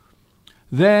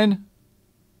 Then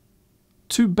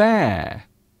to bear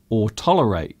or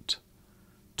tolerate,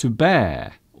 to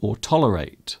bear or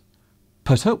tolerate,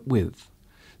 put up with.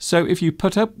 So if you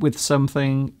put up with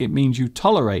something, it means you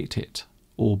tolerate it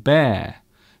or bear.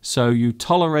 So you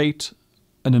tolerate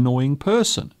an annoying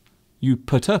person. You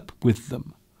put up with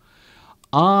them.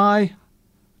 I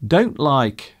don't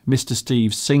like Mr.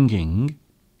 Steve's singing,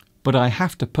 but I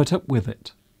have to put up with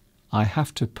it. I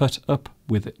have to put up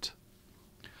with it.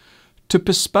 To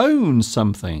postpone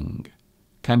something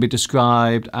can be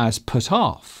described as put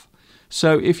off.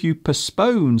 So if you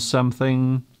postpone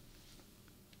something,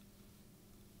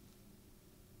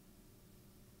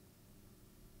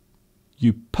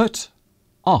 you put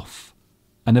off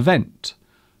an event.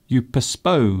 You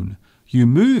postpone. You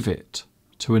move it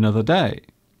to another day.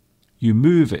 You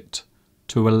move it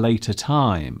to a later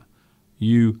time.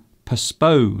 You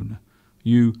postpone.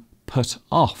 You put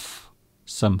off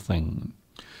something.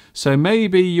 So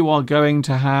maybe you are going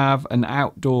to have an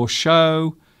outdoor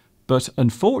show, but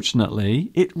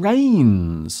unfortunately it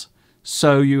rains.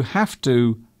 So you have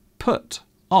to put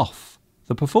off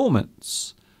the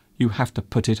performance. You have to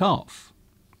put it off.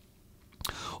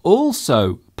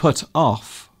 Also, put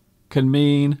off can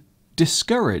mean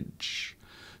discourage.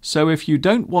 So if you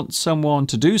don't want someone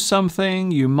to do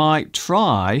something, you might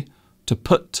try to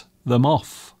put them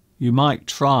off. You might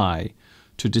try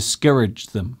to discourage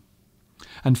them.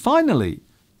 And finally,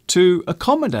 to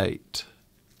accommodate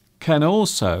can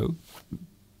also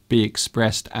be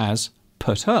expressed as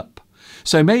put up.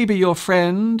 So maybe your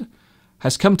friend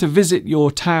has come to visit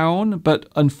your town, but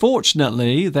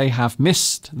unfortunately they have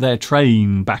missed their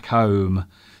train back home.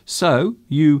 So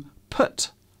you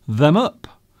put them up.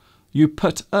 You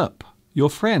put up your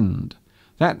friend.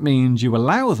 That means you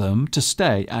allow them to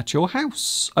stay at your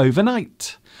house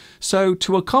overnight. So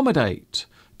to accommodate,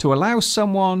 to allow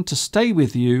someone to stay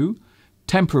with you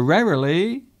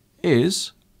temporarily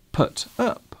is put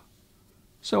up.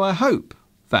 So I hope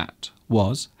that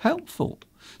was helpful.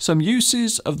 Some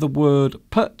uses of the word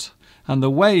put and the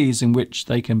ways in which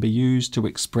they can be used to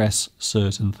express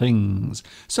certain things.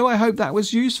 So I hope that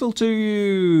was useful to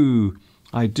you.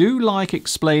 I do like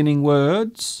explaining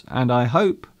words, and I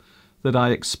hope that I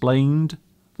explained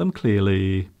them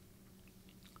clearly.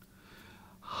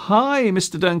 Hi,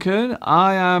 Mr. Duncan.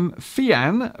 I am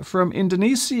Fian from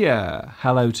Indonesia.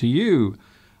 Hello to you.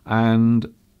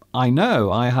 And I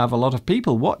know I have a lot of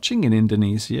people watching in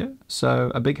Indonesia,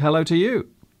 so a big hello to you.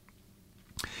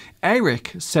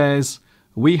 Eric says,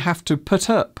 we have to put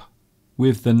up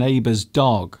with the neighbour's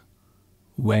dog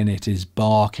when it is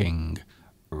barking.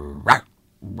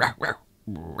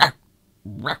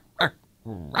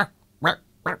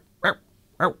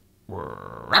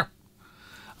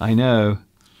 I know.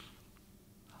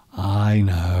 I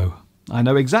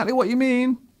know exactly what you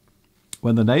mean.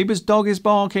 When the neighbour's dog is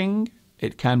barking,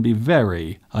 it can be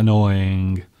very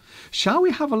annoying. Shall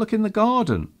we have a look in the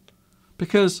garden?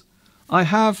 Because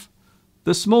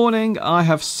this morning I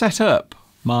have set up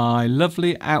my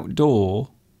lovely outdoor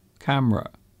camera.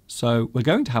 So we're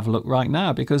going to have a look right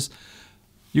now because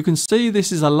you can see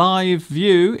this is a live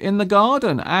view in the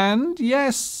garden. And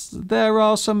yes, there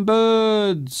are some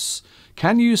birds.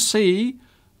 Can you see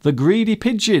the greedy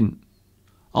pigeon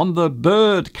on the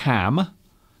bird cam?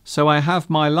 So I have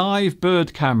my live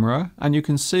bird camera and you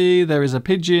can see there is a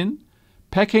pigeon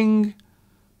pecking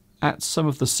at some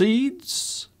of the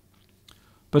seeds.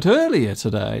 But earlier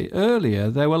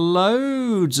there were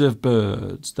loads of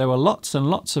birds. There were lots and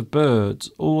lots of birds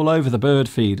all over the bird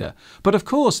feeder. But of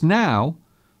course now,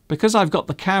 because I've got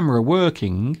the camera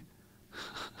working,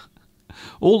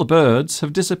 all the birds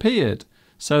have disappeared.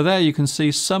 So there you can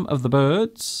see some of the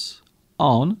birds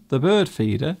on the bird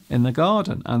feeder in the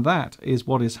garden. And that is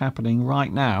what is happening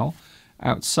right now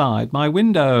outside my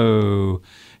window.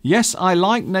 Yes, I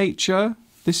like nature.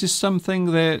 This is something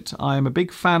that I am a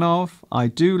big fan of. I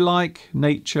do like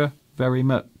nature very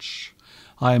much.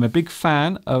 I am a big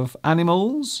fan of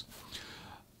animals.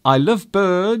 I love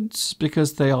birds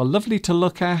because they are lovely to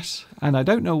look at, and I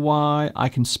don't know why I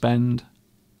can spend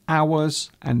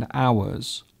hours and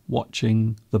hours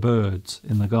watching the birds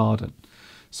in the garden.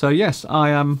 So yes, I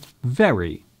am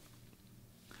very,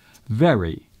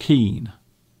 very keen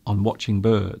on watching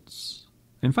birds.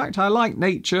 In fact, I like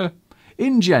nature.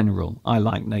 In general, I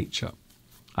like nature.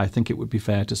 I think it would be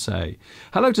fair to say.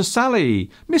 Hello to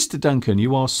Sally. Mr. Duncan,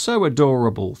 you are so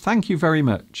adorable. Thank you very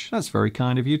much. That's very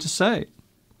kind of you to say.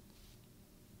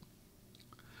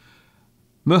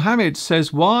 Mohammed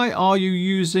says, why are you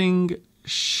using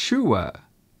sure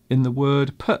in the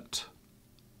word put?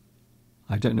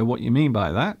 I don't know what you mean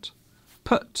by that.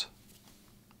 Put.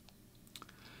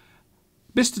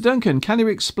 Mr. Duncan, can you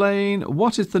explain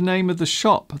what is the name of the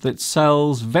shop that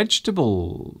sells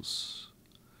vegetables?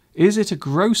 Is it a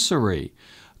grocery?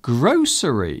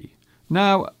 Grocery.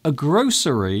 Now, a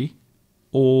grocery,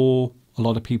 or a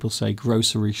lot of people say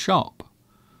grocery shop,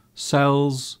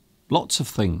 sells lots of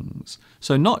things.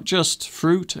 So not just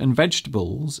fruit and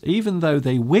vegetables, even though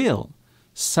they will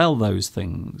sell those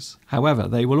things. However,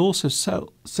 they will also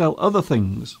sell other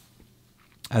things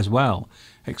as well.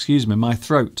 Excuse me, my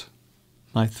throat.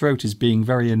 My throat is being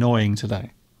very annoying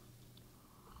today.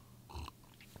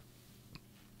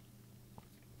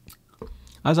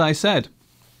 As I said,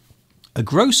 a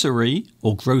grocery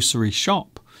or grocery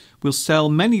shop will sell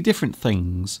many different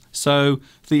things. So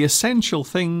the essential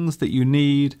things that you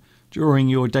need during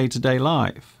your day-to-day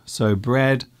life. So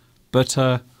bread,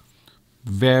 butter,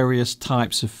 various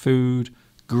types of food,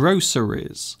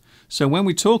 groceries. So when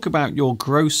we talk about your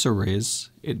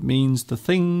groceries, it means the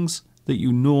things that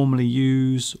you normally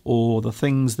use or the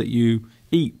things that you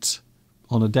eat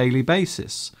on a daily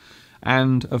basis.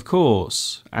 And of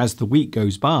course, as the week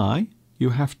goes by, you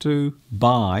have to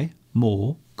buy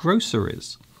more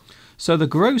groceries. So the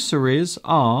groceries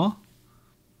are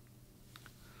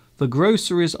The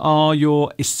groceries are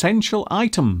your essential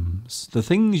items, the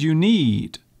things you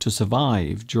need to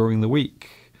survive during the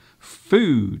week.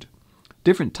 Food,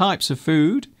 different types of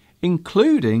food,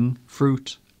 including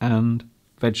fruit and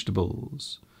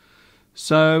vegetables.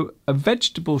 So a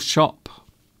vegetable shop,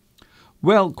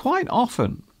 well, quite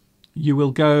often you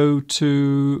will go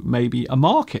to maybe a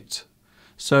market.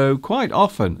 So quite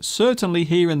often, certainly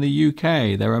here in the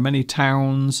UK, there are many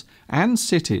towns and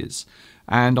cities,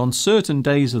 and on certain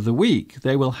days of the week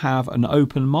they will have an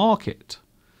open market.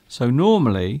 So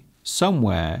normally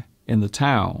somewhere in the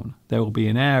town there will be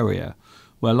an area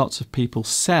where lots of people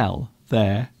sell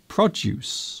their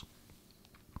produce.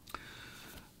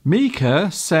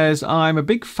 Mika says, I'm a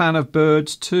big fan of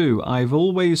birds too. I've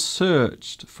always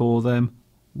searched for them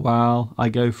while I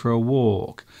go for a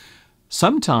walk.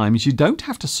 Sometimes you don't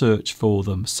have to search for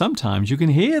them. Sometimes you can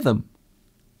hear them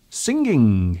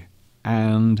singing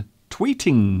and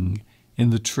tweeting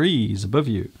in the trees above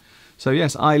you. So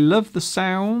yes, I love the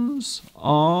sounds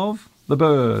of the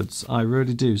birds. I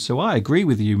really do. So I agree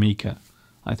with you, Mika.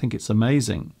 I think it's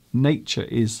amazing. Nature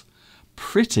is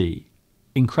pretty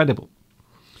incredible.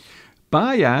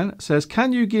 Bayan says,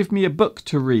 can you give me a book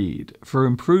to read for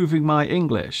improving my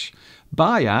English?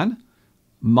 Bayan,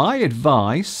 my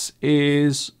advice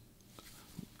is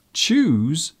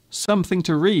choose something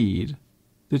to read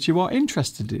that you are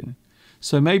interested in.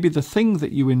 So maybe the thing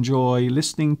that you enjoy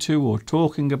listening to or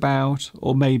talking about,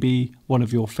 or maybe one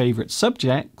of your favourite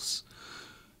subjects,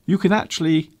 you can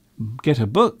actually get a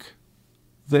book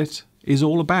that is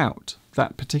all about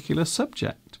that particular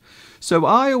subject. So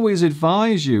I always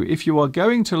advise you, if you are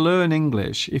going to learn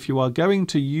English, if you are going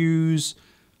to use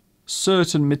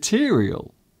certain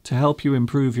material to help you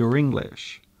improve your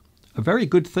English, a very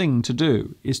good thing to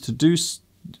do is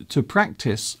to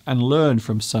practice and learn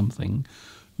from something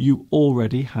you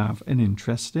already have an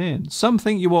interest in.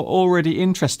 Something you are already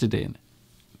interested in.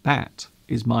 That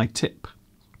is my tip.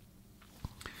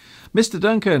 Mr.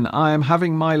 Duncan, I am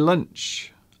having my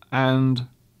lunch, and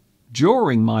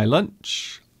during my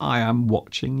lunch I am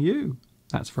watching you.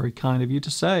 That's very kind of you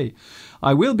to say.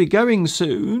 I will be going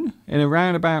soon. In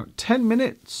around about 10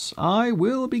 minutes, I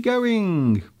will be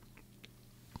going.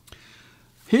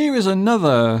 Here is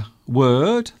another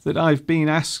word that I've been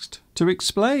asked to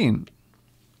explain.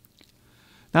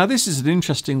 Now, this is an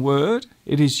interesting word.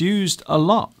 It is used a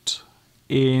lot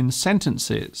in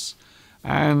sentences.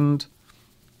 And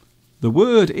the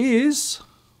word is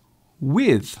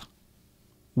with.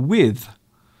 With.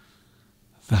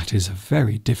 That is a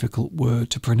very difficult word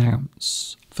to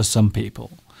pronounce for some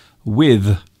people.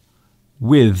 With,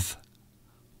 with,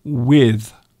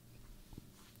 with.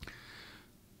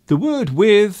 The word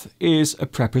with is a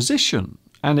preposition,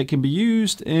 and it can be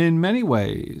used in many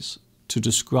ways to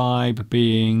describe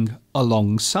being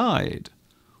alongside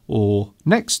or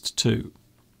next to.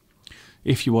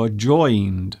 If you are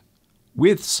joined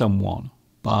with someone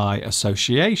by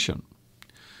association,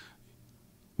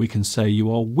 we can say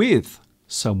you are with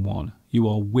someone, you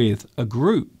are with a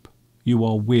group, you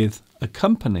are with a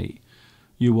company,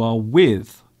 you are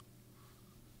with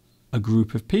a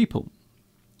group of people.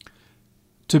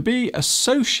 To be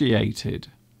associated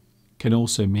can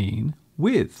also mean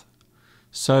with.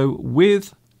 So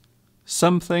with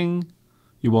something,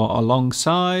 you are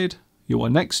alongside, you are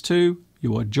next to,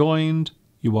 you are joined,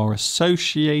 you are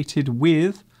associated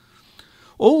with.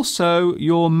 Also,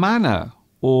 your manner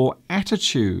or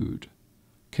attitude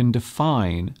can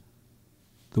define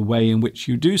the way in which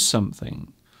you do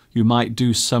something. You might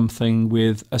do something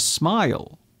with a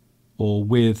smile or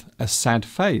with a sad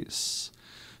face.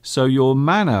 So your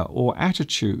manner or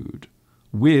attitude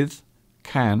with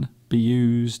can be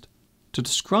used to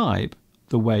describe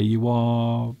the way you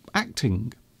are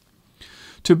acting.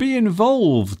 To be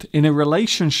involved in a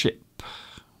relationship,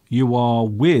 you are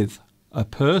with a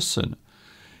person.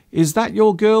 Is that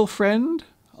your girlfriend?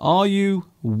 Are you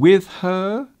with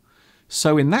her?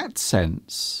 So in that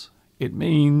sense, it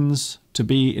means to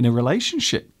be in a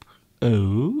relationship.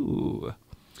 Oh.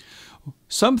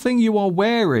 Something you are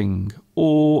wearing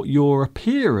or your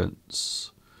appearance.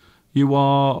 You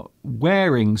are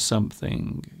wearing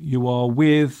something. You are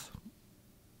with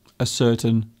a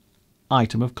certain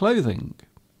item of clothing.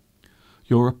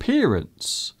 Your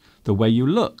appearance, the way you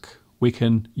look, we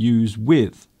can use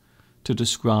with to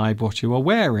describe what you are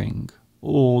wearing,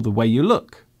 or the way you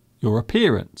look, your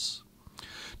appearance.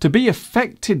 To be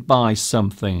affected by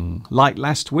something, like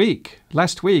last week.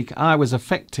 Last week I was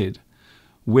affected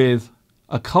with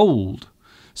a cold.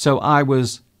 So I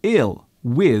was ill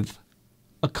with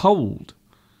a cold.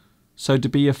 So to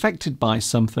be affected by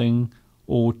something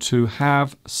or to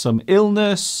have some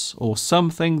illness or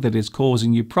something that is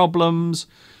causing you problems,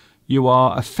 you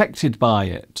are affected by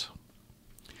it.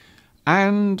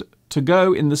 And to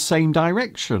go in the same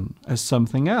direction as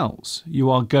something else, you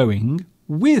are going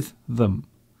with them.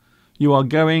 You are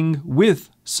going with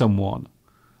someone.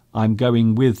 I'm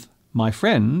going with my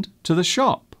friend to the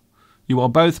shop. You are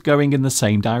both going in the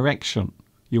same direction.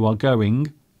 You are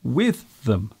going with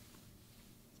them.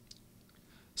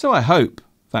 So I hope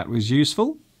that was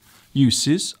useful.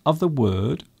 Uses of the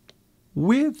word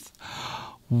with.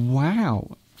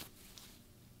 Wow.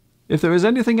 If there is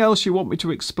anything else you want me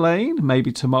to explain,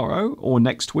 maybe tomorrow or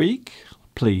next week,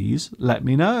 please let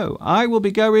me know. I will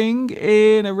be going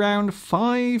in around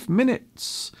 5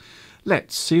 minutes.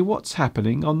 Let's see what's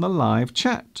happening on the live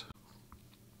chat.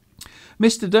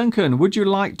 Mr. Duncan, would you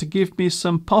like to give me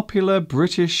some popular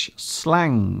British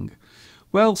slang?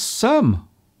 Well, some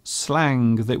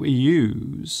slang that we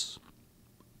use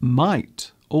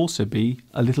might also be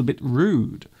a little bit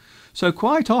rude. So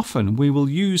quite often we will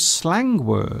use slang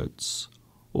words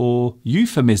or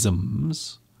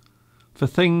euphemisms for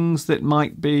things that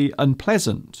might be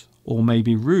unpleasant or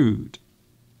maybe rude.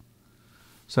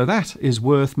 So that is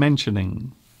worth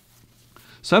mentioning.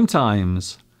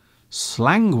 Sometimes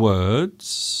slang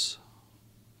words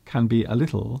can be a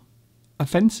little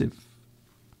offensive.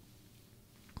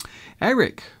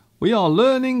 Eric, we are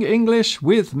learning English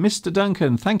with Mr.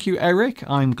 Duncan. Thank you, Eric.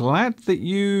 I'm glad that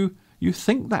you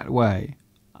think that way.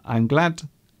 I'm glad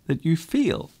that you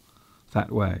feel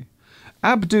that way.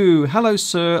 Abdu, hello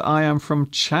sir, I am from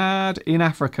Chad in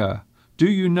Africa. Do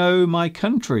you know my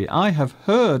country? I have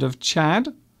heard of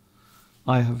Chad.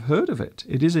 I have heard of it.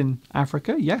 It is in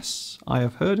Africa. Yes, I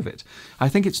have heard of it. I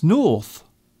think it's North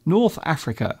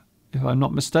Africa, if I'm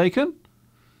not mistaken.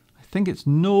 I think it's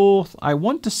North. I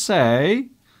want to say,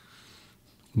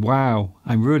 wow,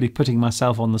 I'm really putting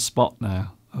myself on the spot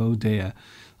now. Oh dear.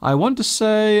 I want to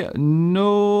say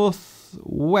northwest.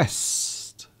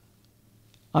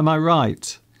 Am I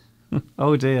right?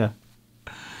 Oh dear.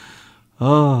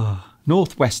 Oh,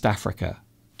 Northwest Africa,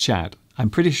 Chad. I'm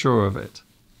pretty sure of it.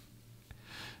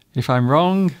 If I'm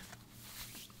wrong,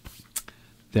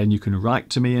 then you can write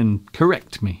to me and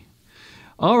correct me.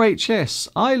 RHS,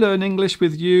 I learn English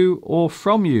with you or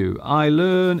from you. I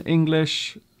learn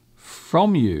English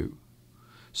from you.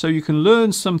 So you can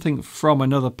learn something from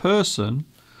another person,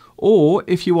 or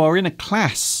if you are in a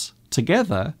class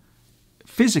together,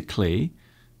 physically,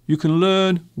 you can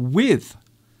learn with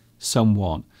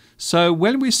someone. So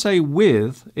when we say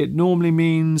with, it normally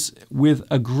means with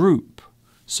a group.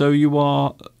 So you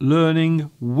are learning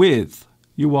with.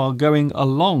 You are going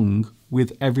along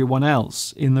with everyone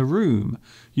else in the room.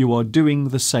 You are doing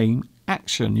the same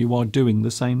action. You are doing the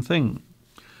same thing.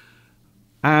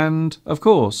 And, of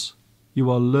course, you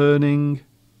are learning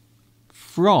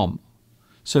from.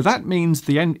 So that means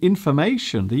the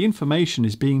information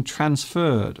is being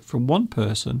transferred from one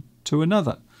person to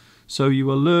another. So you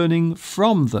are learning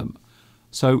from them.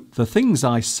 So the things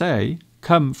I say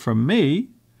come from me,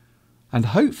 and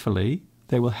hopefully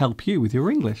they will help you with your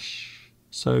English.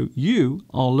 So you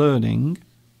are learning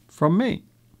from me.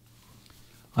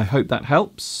 I hope that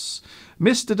helps.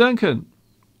 Mr. Duncan,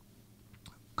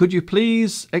 could you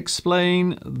please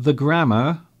explain the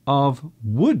grammar of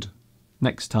would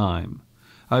next time?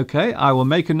 Okay, I will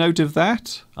make a note of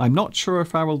that. I'm not sure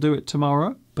if I will do it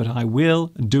tomorrow, but I will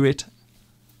do it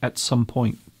at some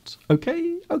point.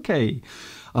 Okay, okay.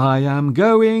 I am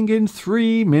going in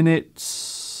 3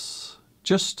 minutes.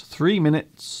 Just 3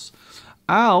 minutes.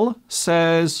 Al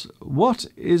says, what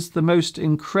is the most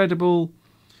incredible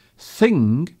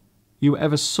thing you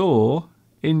ever saw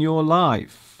in your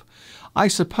life? I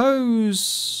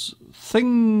suppose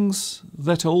things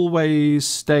that always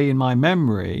stay in my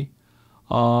memory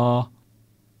are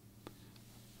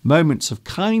moments of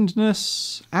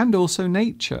kindness and also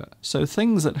nature. So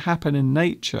things that happen in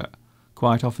nature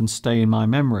quite often stay in my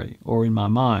memory or in my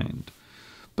mind.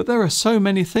 But there are so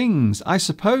many things. I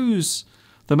suppose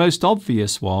the most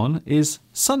obvious one is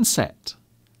sunset.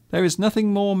 There is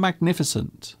nothing more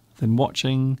magnificent than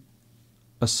watching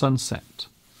a sunset.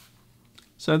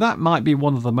 So that might be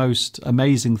one of the most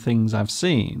amazing things I've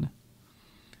seen,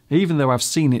 even though I've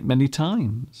seen it many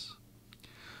times.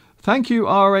 Thank you,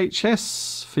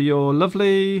 RHS, for your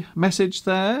lovely message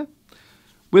there.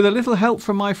 With a little help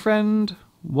from my friend,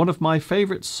 one of my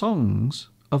favourite songs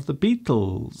of the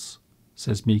Beatles,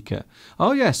 says Mika.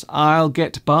 Oh yes, I'll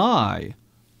get by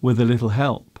with a little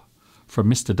help from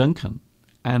Mr. Duncan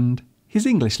and his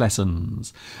English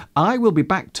lessons. I will be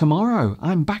back tomorrow.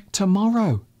 I'm back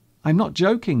tomorrow. I'm not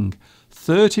joking.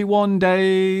 31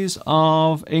 days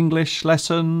of English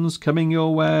lessons coming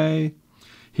your way.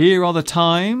 Here are the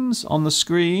times on the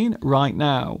screen right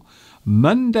now.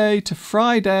 Monday to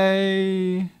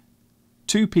Friday,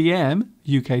 2 p.m.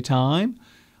 UK time.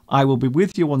 I will be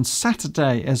with you on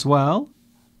Saturday as well,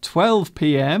 12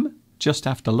 p.m. just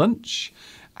after lunch.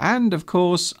 And of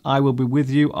course, I will be with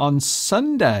you on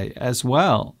Sunday as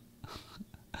well.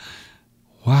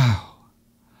 Wow.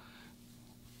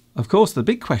 Of course, the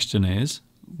big question is,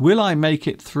 will I make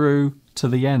it through to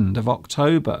the end of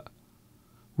October?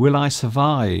 Will I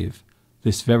survive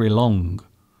this very long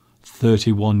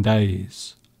 31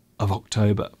 days of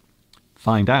October?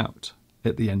 Find out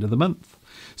at the end of the month.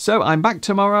 So I'm back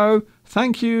tomorrow.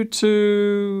 Thank you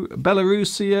to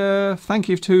Belarusia. Thank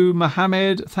you to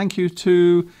Mohammed. Thank you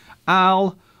to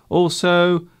Al.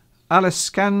 Also,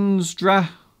 Alexandra.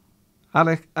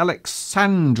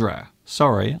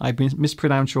 Sorry, I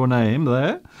mispronounced your name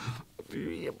there.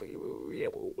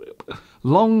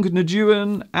 Long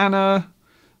Najuan, Anna.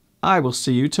 I will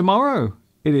see you tomorrow.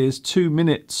 It is 2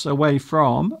 minutes away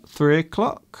from 3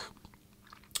 o'clock.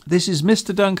 This is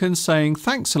Mr. Duncan saying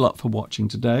thanks a lot for watching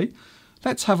today.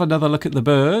 Let's have another look at the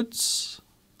birds.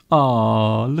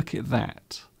 Ah, look at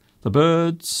that. The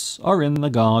birds are in the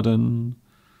garden.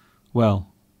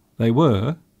 Well, they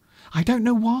were. I don't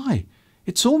know why.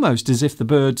 It's almost as if the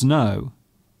birds know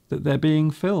that they're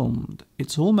being filmed.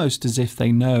 It's almost as if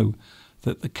they know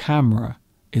that the camera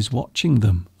is watching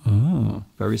them. Oh,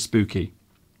 very spooky.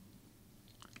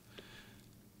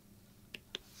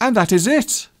 And that is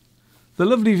it. The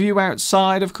lovely view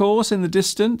outside, of course, in the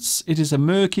distance. It is a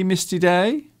murky, misty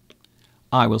day.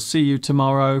 I will see you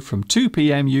tomorrow from 2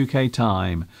 p.m. UK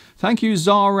time. Thank you,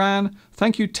 Zaran.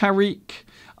 Thank you, Tariq.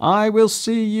 I will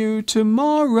see you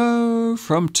tomorrow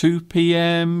from 2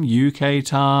 p.m. UK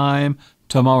time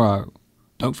tomorrow.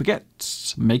 Don't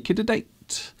forget, make it a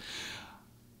date.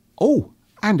 Oh,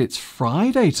 and it's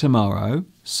Friday tomorrow,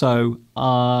 so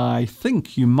I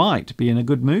think you might be in a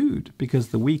good mood because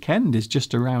the weekend is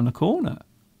just around the corner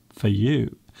for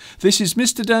you. This is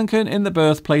Mr. Duncan in the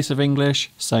birthplace of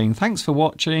English saying thanks for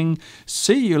watching.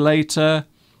 See you later.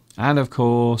 And of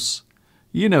course,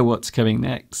 you know what's coming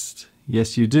next.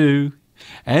 Yes, you do.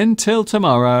 Until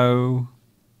tomorrow.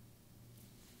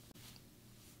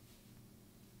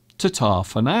 Ta-ta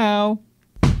for now.